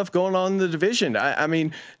other stuff going on in the division. I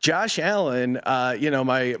mean, Josh Allen,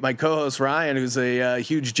 my co-host Ryan, who's a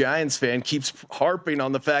huge Giants fan, keeps harping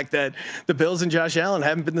on the fact that the Bills and Josh Allen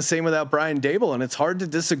haven't been the same without Brian Daboll, and it's hard to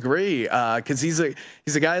disagree because he's a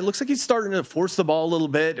guy. It looks like he's starting to force the ball a little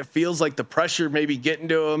bit. It feels like the pressure maybe getting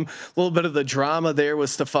to him. A little bit of the drama there with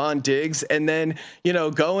Stephon Diggs, and then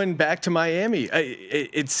going back to Miami,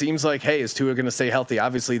 it seems like, hey, is Tua going to stay healthy?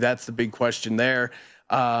 Obviously, that's the big question there.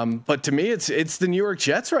 But to me, it's the New York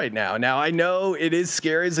Jets right now. Now, I know it is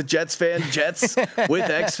scary as a Jets fan, Jets with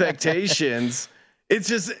expectations. It's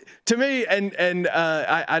just, to me, and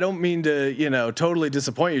I don't mean to, totally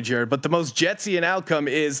disappoint you, Jared, but the most Jetsian outcome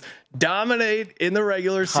is dominate in the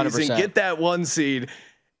regular season, 100%. Get that 1 seed,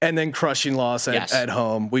 and then crushing loss at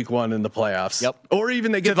home week 1 in the playoffs. Yep. Or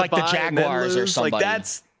even they get like the Jaguars or somebody. Like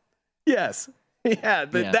that's, yes. Yeah,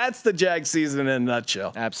 that's the Jag season in a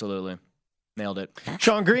nutshell. Absolutely. Nailed it.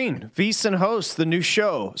 Sean Green, VSiN host, the new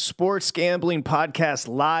show, Sports Gambling Podcast,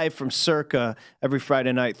 live from Circa every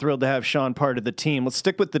Friday night. Thrilled to have Sean part of the team. Let's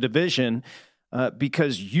stick with the division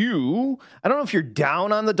because I don't know if you're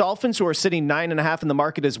down on the Dolphins, who are sitting 9.5 in the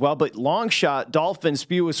market as well, but long shot, Dolphins,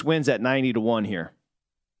 fewest wins at 90-1 here.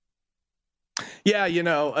 Yeah,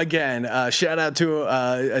 again, shout out to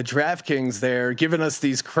DraftKings there, giving us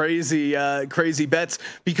these crazy bets,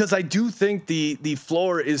 because I do think the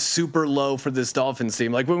floor is super low for this Dolphins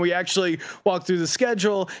team. Like when we actually walk through the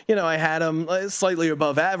schedule, I had them slightly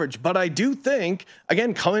above average, but I do think,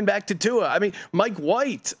 again, coming back to Tua, I mean, Mike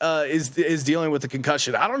White is dealing with a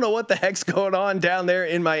concussion. I don't know what the heck's going on down there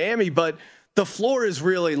in Miami, but the floor is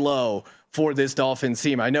really low for this Dolphins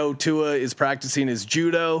team. I know Tua is practicing his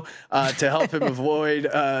judo to help him avoid,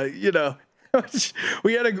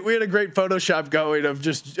 we had a great Photoshop going of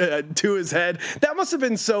just Tua's head. That must have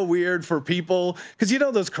been so weird for people, because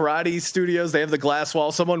those karate studios, they have the glass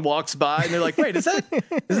wall. Someone walks by and they're like, "Wait, is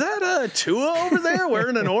that Tua over there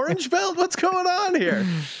wearing an orange belt? What's going on here?"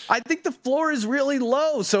 I think the floor is really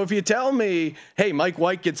low. So if you tell me, "Hey, Mike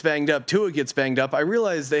White gets banged up, Tua gets banged up," I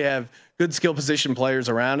realize they have good skill position players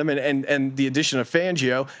around him, and the addition of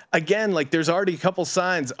Fangio, again, like there's already a couple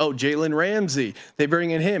signs. Oh, Jalen Ramsey, they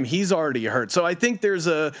bring in him, he's already hurt. So I think there's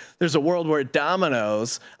a world where it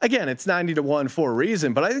dominoes. Again, it's 90-1 for a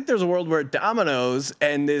reason, but I think there's a world where it dominoes,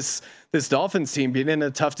 and this Dolphins team being in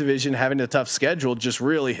a tough division, having a tough schedule, just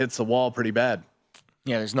really hits the wall pretty bad.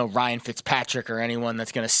 Yeah, there's no Ryan Fitzpatrick or anyone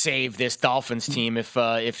that's going to save this Dolphins team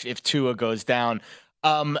if Tua goes down.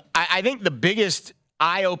 I think the biggest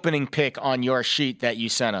eye-opening pick on your sheet that you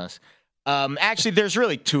sent us. Actually, there's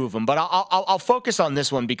really two of them, but I'll focus on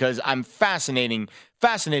this one because I'm fascinated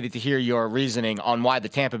to hear your reasoning on why the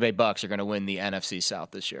Tampa Bay Bucks are going to win the NFC South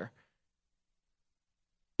this year.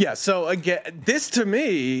 Yeah, so again, this to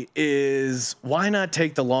me is, why not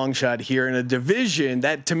take the long shot here in a division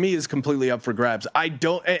that to me is completely up for grabs. I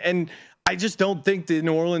just don't think the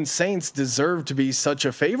New Orleans Saints deserve to be such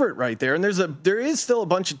a favorite right there. And there is still a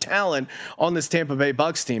bunch of talent on this Tampa Bay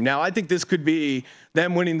Bucks team. Now, I think this could be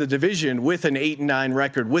them winning the division with an 8-9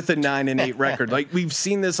 record, with a 9-8 record. Like we've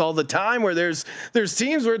seen this all the time, where there's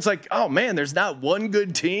teams where it's like, oh man, there's not one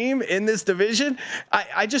good team in this division.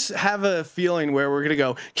 I just have a feeling where we're going to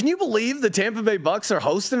go, can you believe the Tampa Bay Bucks are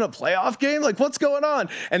hosting a playoff game? Like, what's going on?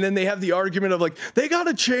 And then they have the argument of like, they got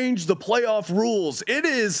to change the playoff rules. It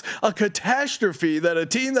is a catastrophe that a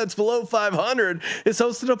team that's below 500 is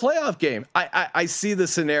hosting a playoff game. I see the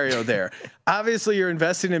scenario there. Obviously, you're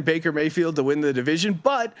investing in Baker Mayfield to win the division,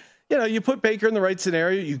 but you put Baker in the right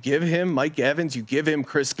scenario. You give him Mike Evans, you give him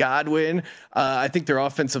Chris Godwin. I think their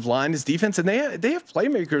offensive line is defense, and they have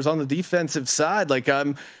playmakers on the defensive side. Like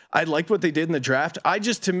I liked what they did in the draft.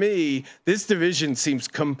 To me, this division seems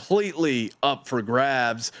completely up for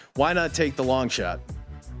grabs. Why not take the long shot?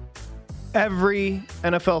 Every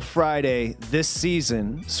NFL Friday this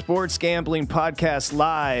season, Sports Gambling Podcast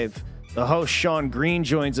Live. The host, Sean Green,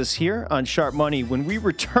 joins us here on Sharp Money. When we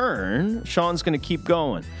return, Sean's going to keep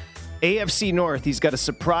going. AFC North, he's got a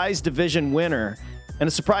surprise division winner and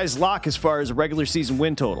a surprise lock as far as a regular season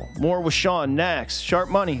win total. More with Sean next. Sharp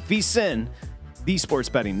Money, VSiN, the Sports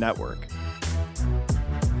Betting Network.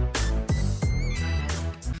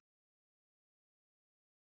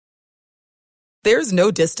 There's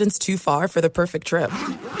no distance too far for the perfect trip.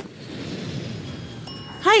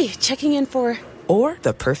 Hi, checking in for... Or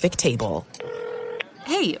the perfect table.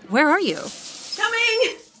 Hey, where are you?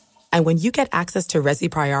 Coming! And when you get access to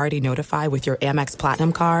Resi Priority Notify with your Amex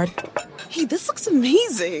Platinum card... Hey, this looks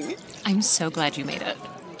amazing! I'm so glad you made it.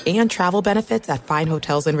 And travel benefits at fine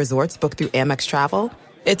hotels and resorts booked through Amex Travel,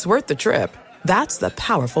 it's worth the trip. That's the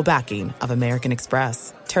powerful backing of American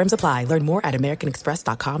Express. Terms apply. Learn more at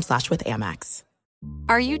americanexpress.com/withAmex.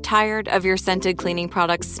 Are you tired of your scented cleaning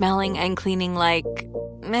products smelling and cleaning like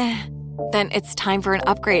meh? Then it's time for an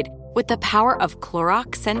upgrade with the power of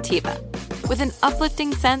Clorox Scentiva. With an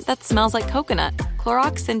uplifting scent that smells like coconut,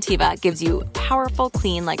 Clorox Scentiva gives you powerful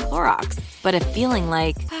clean like Clorox, but a feeling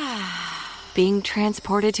like being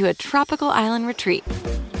transported to a tropical island retreat.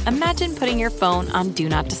 Imagine putting your phone on Do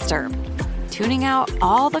Not Disturb, tuning out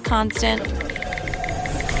all the constant,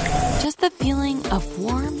 just the feeling of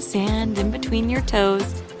warm sand in between your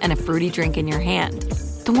toes and a fruity drink in your hand.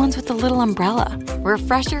 The ones with the little umbrella.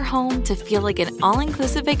 Refresh your home to feel like an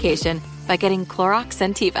all-inclusive vacation by getting Clorox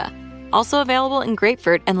Scentiva. Also available in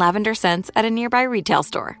grapefruit and lavender scents at a nearby retail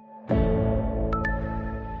store.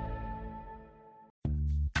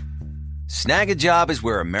 Snag a Job is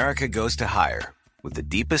where America goes to hire, with the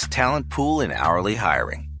deepest talent pool in hourly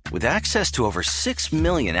hiring. With access to over 6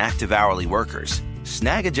 million active hourly workers,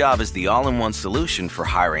 Snag-a-Job is the all-in-one solution for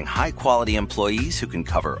hiring high-quality employees who can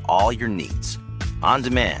cover all your needs. On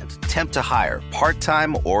demand, temp to hire,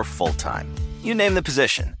 part-time or full-time. You name the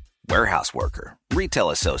position. Warehouse worker,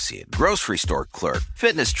 retail associate, grocery store clerk,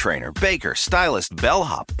 fitness trainer, baker, stylist,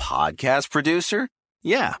 bellhop, podcast producer.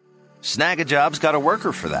 Yeah, Snag-a-Job's got a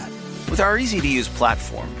worker for that. With our easy-to-use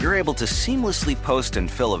platform, you're able to seamlessly post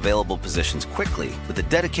and fill available positions quickly with a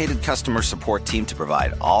dedicated customer support team to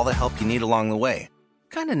provide all the help you need along the way.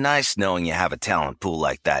 Kind of nice knowing you have a talent pool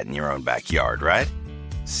like that in your own backyard, right?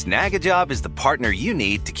 Snag-a-Job is the partner you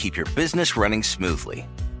need to keep your business running smoothly.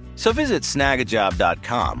 So visit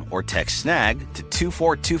snagajob.com or text snag to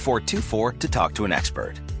 242424 to talk to an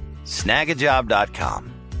expert.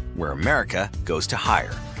 Snagajob.com, where America goes to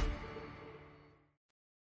hire.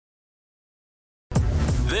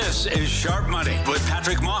 This is Sharp Money with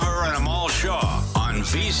Patrick Maher and Amal Shaw on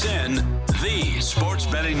VSiN, the Sports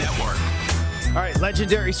Betting Network. All right,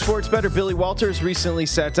 legendary sports bettor Billy Walters recently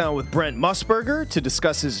sat down with Brent Musburger to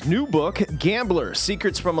discuss his new book, Gambler,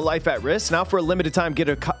 Secrets from a Life at Risk. Now, for a limited time, get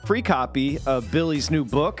a free copy of Billy's new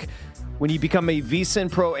book when you become a VSiN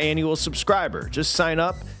Pro annual subscriber. Just sign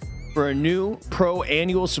up for a new Pro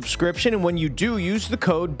annual subscription, and when you do, use the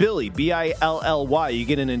code BILLY, B-I-L-L-Y. You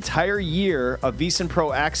get an entire year of VSiN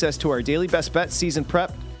Pro access to our daily best bet, season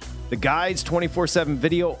prep, the guides, 24/7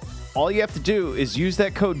 video. All you have to do is use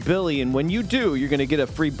that code BILLY, and when you do, you're going to get a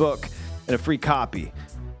free book and a free copy.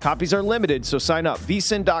 Copies are limited, so sign up.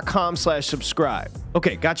 vsin.com/subscribe.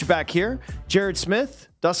 Okay, got you back here. Jared Smith,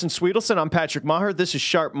 Dustin Sweetelson, I'm Patrick Maher. This is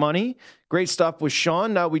Sharp Money. Great stuff with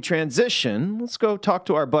Sean. Now we transition. Let's go talk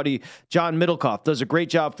to our buddy John Middlecoff. Does a great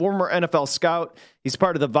job. Former NFL scout. He's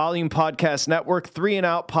part of the Volume Podcast Network. 3 and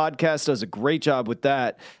Out podcast does a great job with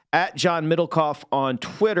that. At John Middlecoff on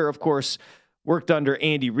Twitter, of course, worked under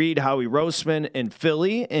Andy Reid, Howie Roseman, and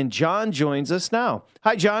Philly. And John joins us now.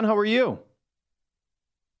 Hi, John. How are you?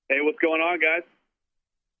 Hey, what's going on, guys?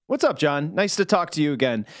 What's up, John? Nice to talk to you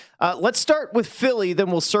again. Let's start with Philly,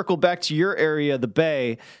 then we'll circle back to your area, the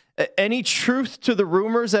Bay. Any truth to the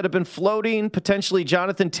rumors that have been floating, potentially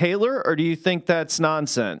Jonathan Taylor, or do you think that's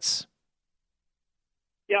nonsense?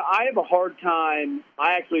 Yeah, I have a hard time.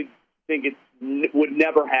 I actually think it would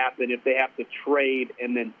never happen if they have to trade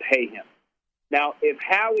and then pay him. Now, if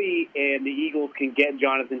Howie and the Eagles can get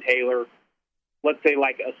Jonathan Taylor, let's say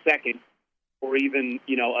like a second, or even,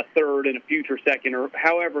 a third and a future second, or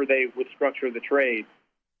however they would structure the trade,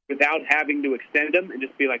 without having to extend him and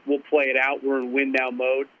just be like, we'll play it out, we're in win-now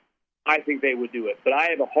mode, I think they would do it. But I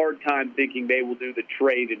have a hard time thinking they will do the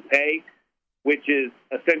trade and pay, which is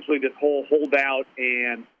essentially this whole holdout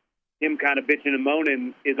and him kind of bitching and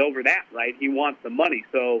moaning is over that, right? He wants the money.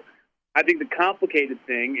 So I think the complicated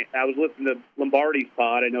thing, I was listening to Lombardi's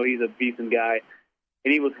pod, I know he's a decent guy,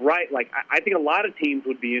 and he was right. Like, I think a lot of teams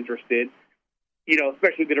would be interested,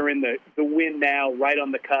 especially that are in the win now, right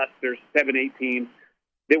on the cusp. There's 7-8 teams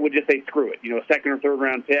that would just say, screw it, a second or third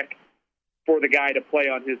round pick for the guy to play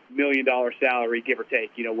on his $1 million salary, give or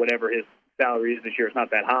take, whatever his salary is this year. It's not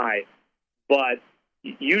that high. But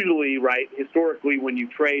usually, right, historically, when you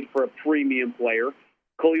trade for a premium player,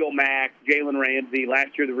 Khalil Mack, Jalen Ramsey,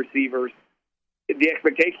 last year the receivers, the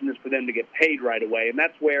expectation is for them to get paid right away. And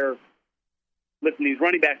that's where, listen, these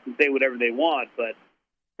running backs can say whatever they want, but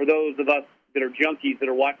for those of us that are junkies that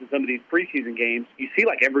are watching some of these preseason games, you see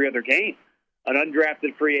like every other game, an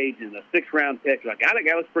undrafted free agent, a 6th-round pick, like, that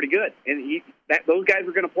guy looks pretty good. And those guys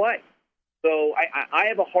are going to play. So I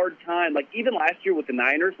have a hard time, like even last year with the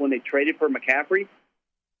Niners when they traded for McCaffrey,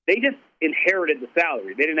 they just inherited the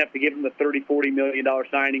salary. They didn't have to give him the $30, $40 million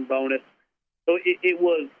signing bonus. So he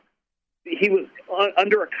was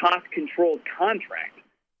under a cost-controlled contract.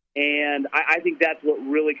 And I think that's what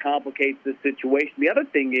really complicates this situation. The other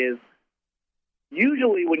thing is,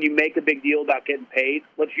 usually when you make a big deal about getting paid,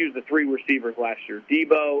 let's use the 3 receivers last year,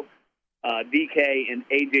 Debo, DK, and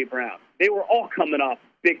A.J. Brown. They were all coming off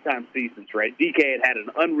big-time seasons, right? DK had an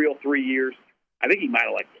unreal 3 years. I think he might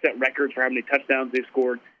have set records for how many touchdowns they've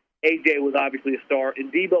scored. A.J. was obviously a star,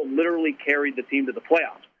 and Debo literally carried the team to the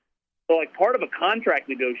playoffs. So, part of a contract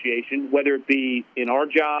negotiation, whether it be in our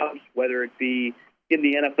jobs, whether it be in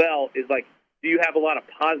the NFL, is do you have a lot of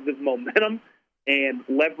positive momentum and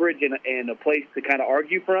leverage and a place to kind of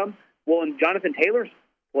argue from? Well, in Jonathan Taylor's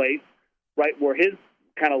place, right, where his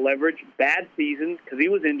kind of leverage, bad season because he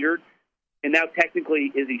was injured, and now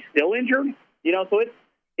technically is he still injured? So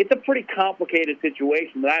it's a pretty complicated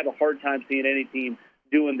situation, but I have a hard time seeing any team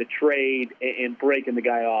doing the trade and breaking the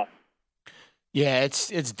guy off. Yeah, it's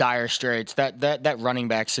dire straits. That running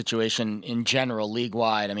back situation in general, league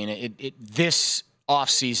wide. I mean, this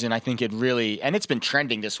offseason, I think it really, and it's been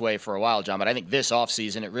trending this way for a while, John, but I think this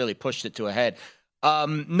offseason, it really pushed it to a head.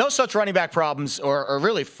 No such running back problems or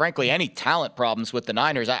really, frankly, any talent problems with the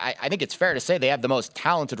Niners. I think it's fair to say they have the most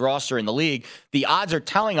talented roster in the league. The odds are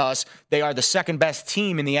telling us they are the second best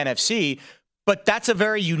team in the NFC, but that's a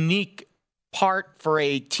very unique part for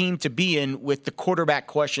a team to be in with the quarterback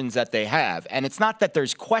questions that they have. And it's not that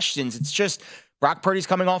there's questions, it's just Brock Purdy's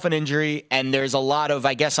coming off an injury, and there's a lot of,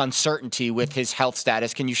 I guess, uncertainty with his health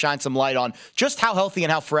status. Can you shine some light on just how healthy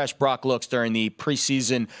and how fresh Brock looks during the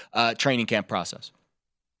preseason training camp process?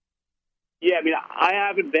 Yeah, I mean, I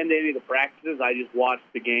haven't been to any of the practices. I just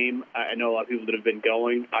watched the game. I know a lot of people that have been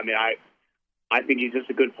going. I mean, I think he's just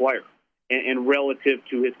a good player. And relative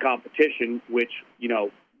to his competition, which, you know,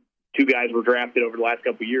 two guys were drafted over the last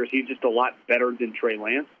couple of years, he's just a lot better than Trey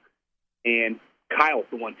Lance. And Kyle's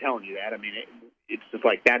the one telling you that. I mean, it's just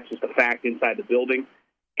like that's just a fact inside the building.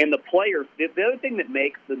 And the players, the other thing that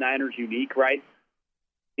makes the Niners unique, right,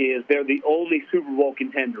 is they're the only Super Bowl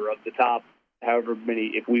contender of the top, however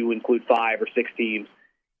many, if we include 5 or 6 teams.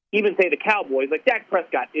 Even say the Cowboys, like Dak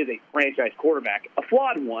Prescott is a franchise quarterback, a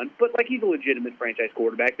flawed one, but like he's a legitimate franchise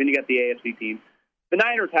quarterback. Then you got the AFC team. The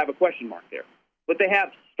Niners have a question mark there, but they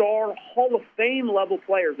have star Hall of Fame level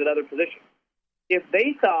players at other positions. If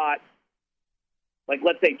they thought, like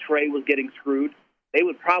let's say Trey was getting screwed, they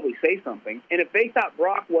would probably say something. And if they thought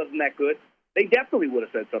Brock wasn't that good, they definitely would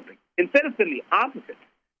have said something. Instead, it's been the opposite.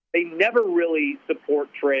 They never really support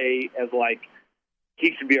Trey as like,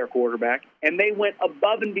 he should be our quarterback. And they went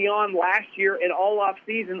above and beyond last year and all off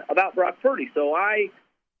season about Brock Purdy. So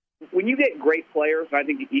when you get great players, and I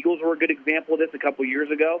think the Eagles were a good example of this a couple years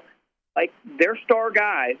ago, like their star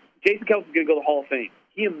guys, Jason Kelce's going to go to the Hall of Fame.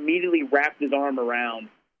 He immediately wrapped his arm around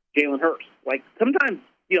Jalen Hurts. Like sometimes,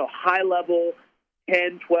 you know, high level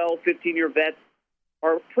 10, 12, 15-year vets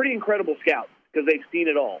are pretty incredible scouts because they've seen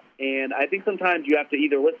it all. And I think sometimes you have to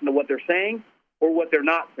either listen to what they're saying or what they're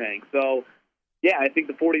not saying. So, yeah, I think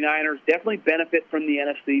the 49ers definitely benefit from the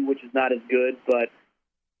NFC, which is not as good. But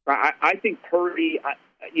I think Purdy, I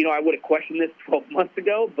would have questioned this 12 months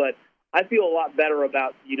ago, but I feel a lot better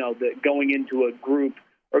about, going into a group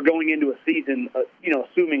or going into a season,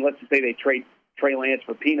 assuming, let's just say they trade Trey Lance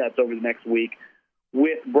for peanuts over the next week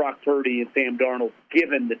with Brock Purdy and Sam Darnold,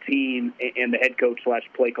 given the team and the head coach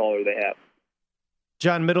 / play caller they have.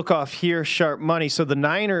 John Middlecoff here, Sharp Money. So the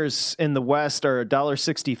Niners in the West are a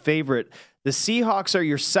 $1.60 favorite. The Seahawks are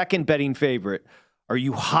your second betting favorite. Are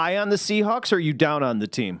you high on the Seahawks or are you down on the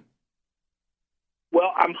team?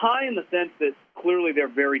 Well, I'm high in the sense that clearly they're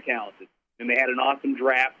very talented. And they had an awesome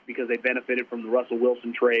draft because they benefited from the Russell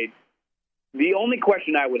Wilson trade. The only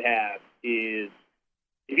question I would have is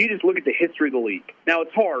if you just look at the history of the league. Now,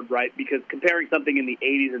 it's hard, right? Because comparing something in the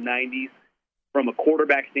 80s and 90s from a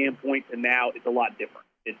quarterback standpoint to now, it's a lot different.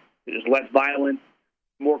 There's less violence.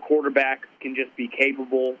 More quarterbacks can just be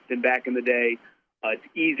capable than back in the day. It's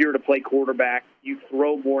easier to play quarterback. You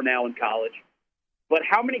throw more now in college. But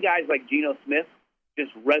how many guys like Geno Smith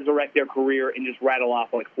just resurrect their career and just rattle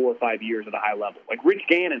off like 4 or 5 years at a high level? Like Rich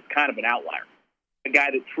Gannon's kind of an outlier, a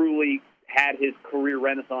guy that truly had his career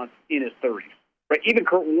renaissance in his 30s. Right? Even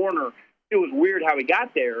Kurt Warner, it was weird how he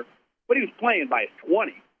got there, but he was playing by his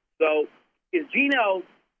 20s. So is Geno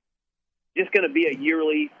just going to be a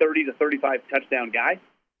yearly 30 to 35 touchdown guy?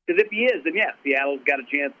 Because if he is, then yes, Seattle's got a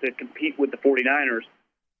chance to compete with the 49ers,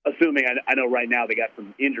 assuming I know right now they got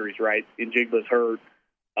some injuries, right? Njigba's hurt.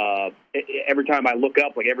 Every time I look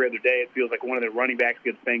up, like every other day, it feels like one of their running backs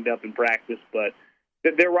gets banged up in practice. But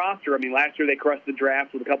their roster, I mean, last year they crushed the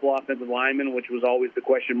draft with a couple offensive linemen, which was always the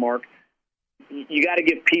question mark. You got to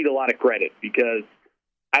give Pete a lot of credit because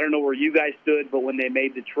I don't know where you guys stood, but when they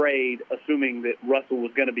made the trade, assuming that Russell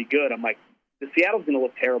was going to be good, I'm like, the Seattle's going to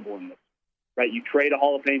look terrible in this, right? You trade a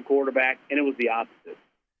Hall of Fame quarterback, and it was the opposite.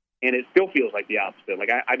 And it still feels like the opposite.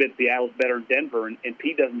 Like, I bet Seattle's better than Denver, and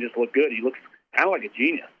Pete doesn't just look good. He looks kind of like a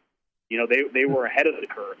genius. They were ahead of the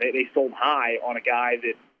curve. They sold high on a guy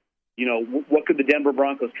that, what could the Denver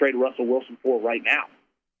Broncos trade Russell Wilson for right now?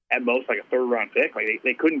 At most, like a third-round pick. Like,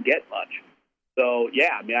 they couldn't get much. So,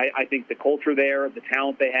 yeah, I mean, I think the culture there, the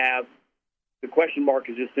talent they have, the question mark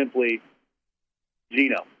is just simply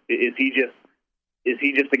Geno. Is he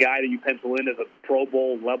just a guy that you pencil in as a Pro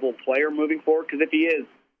Bowl level player moving forward? Because if he is,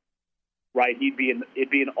 right, it'd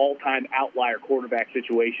be an all-time outlier quarterback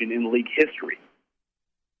situation in league history.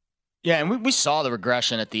 Yeah, and we saw the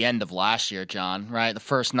regression at the end of last year, John, right? The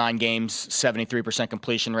first 9 games, 73%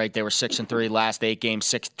 completion rate. They were 6-3. Last 8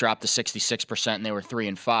 games, dropped to 66%, and they were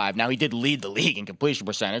 3-5. Now, he did lead the league in completion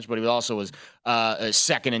percentage, but he also was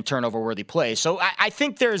second in turnover-worthy plays. So I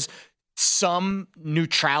think there's some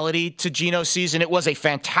neutrality to Geno's season. It was a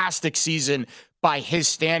fantastic season by his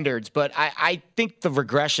standards, but I think the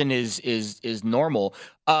regression is normal.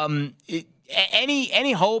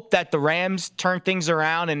 Any hope that the Rams turn things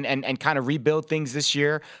around and kind of rebuild things this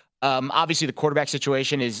year? Obviously, the quarterback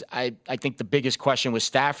situation is, I think, the biggest question with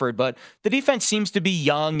Stafford, but the defense seems to be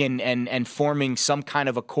young and forming some kind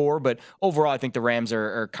of a core. But overall, I think the Rams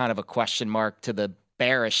are kind of a question mark to the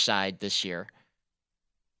bearish side this year.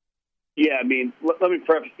 Yeah, I mean, let me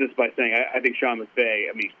preface this by saying I think Sean McVay,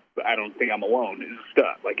 I mean, I don't think I'm alone, is a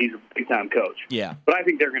stud. Like, he's a big-time coach. Yeah. But I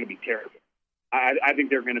think they're going to be terrible. I think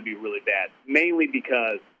they're going to be really bad, mainly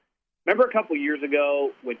because remember a couple years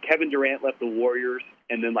ago when Kevin Durant left the Warriors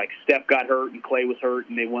and then, like, Steph got hurt and Clay was hurt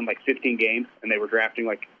and they won, like, 15 games and they were drafting,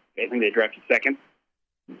 like, I think they drafted second?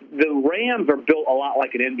 The Rams are built a lot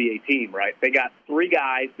like an NBA team, right? They got three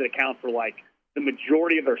guys that account for, like, the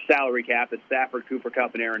majority of their salary cap. It's Stafford, Cooper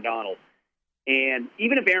Kupp, and Aaron Donald. And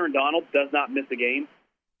even if Aaron Donald does not miss a game,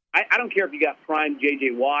 I don't care if you got prime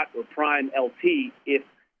J.J. Watt or prime LT. If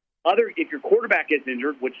your quarterback gets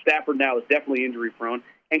injured, which Stafford now is definitely injury-prone,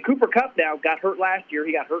 and Cooper Kupp now got hurt last year.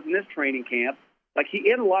 He got hurt in this training camp. Like, he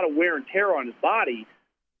had a lot of wear and tear on his body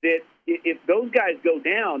that if those guys go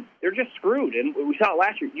down, they're just screwed. And we saw it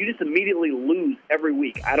last year. You just immediately lose every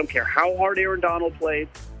week. I don't care how hard Aaron Donald plays.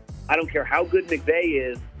 I don't care how good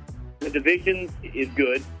McVay is. The division is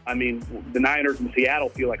good. I mean, the Niners and Seattle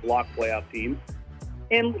feel like locked playoff teams.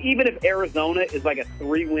 And even if Arizona is like a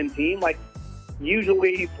 3-win team, like,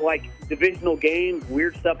 usually, like, divisional games,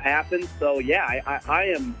 weird stuff happens. So, yeah,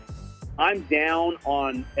 I'm down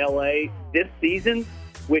on L.A. this season,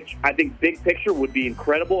 which I think big picture would be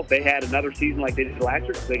incredible if they had another season like they did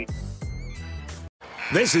last year.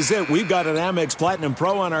 This is it. We've got an Amex Platinum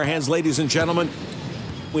Pro on our hands, ladies and gentlemen.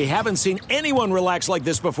 We haven't seen anyone relax like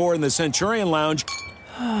this before in the Centurion Lounge.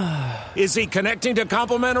 Is he connecting to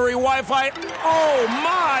complimentary Wi-Fi? Oh,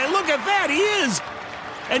 my! Look at that! He is!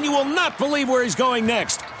 And you will not believe where he's going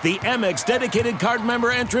next. The Amex dedicated card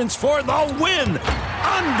member entrance for the win.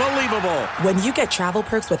 Unbelievable. When you get travel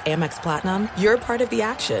perks with Amex Platinum, you're part of the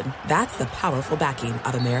action. That's the powerful backing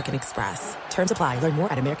of American Express. Terms apply. Learn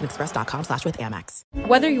more at americanexpress.com/withAmex.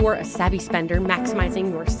 Whether you're a savvy spender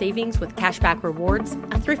maximizing your savings with cashback rewards,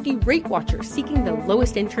 a thrifty rate watcher seeking the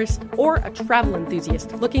lowest interest, or a travel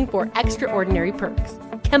enthusiast looking for extraordinary perks,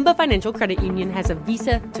 Kemba Financial Credit Union has a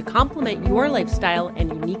visa to complement your lifestyle and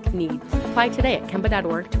unique needs. Apply today at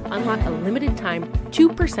Kemba.org to unlock a limited-time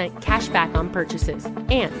 2% cash back on purchases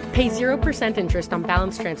and pay 0% interest on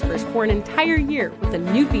balance transfers for an entire year with a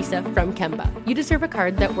new visa from Kemba. You deserve a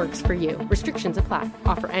card that works for you. Restrictions apply.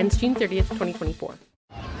 Offer ends June 30th, 2024.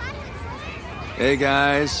 Hey,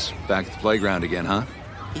 guys. Back at the playground again, huh?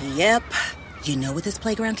 Yep. You know what this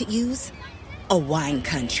playground could use? A wine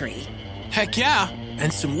country. Heck yeah.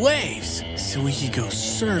 And some waves so we could go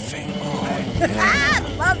surfing. Oh,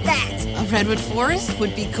 yeah. Love that. A redwood forest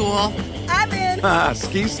would be cool. I'm in.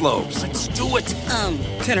 Ski slopes. Let's do it.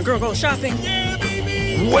 Can a girl go shopping? Yeah,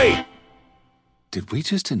 baby. Wait. Did we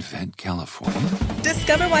just invent California?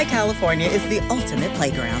 Discover why California is the ultimate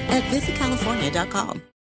playground at visitcalifornia.com.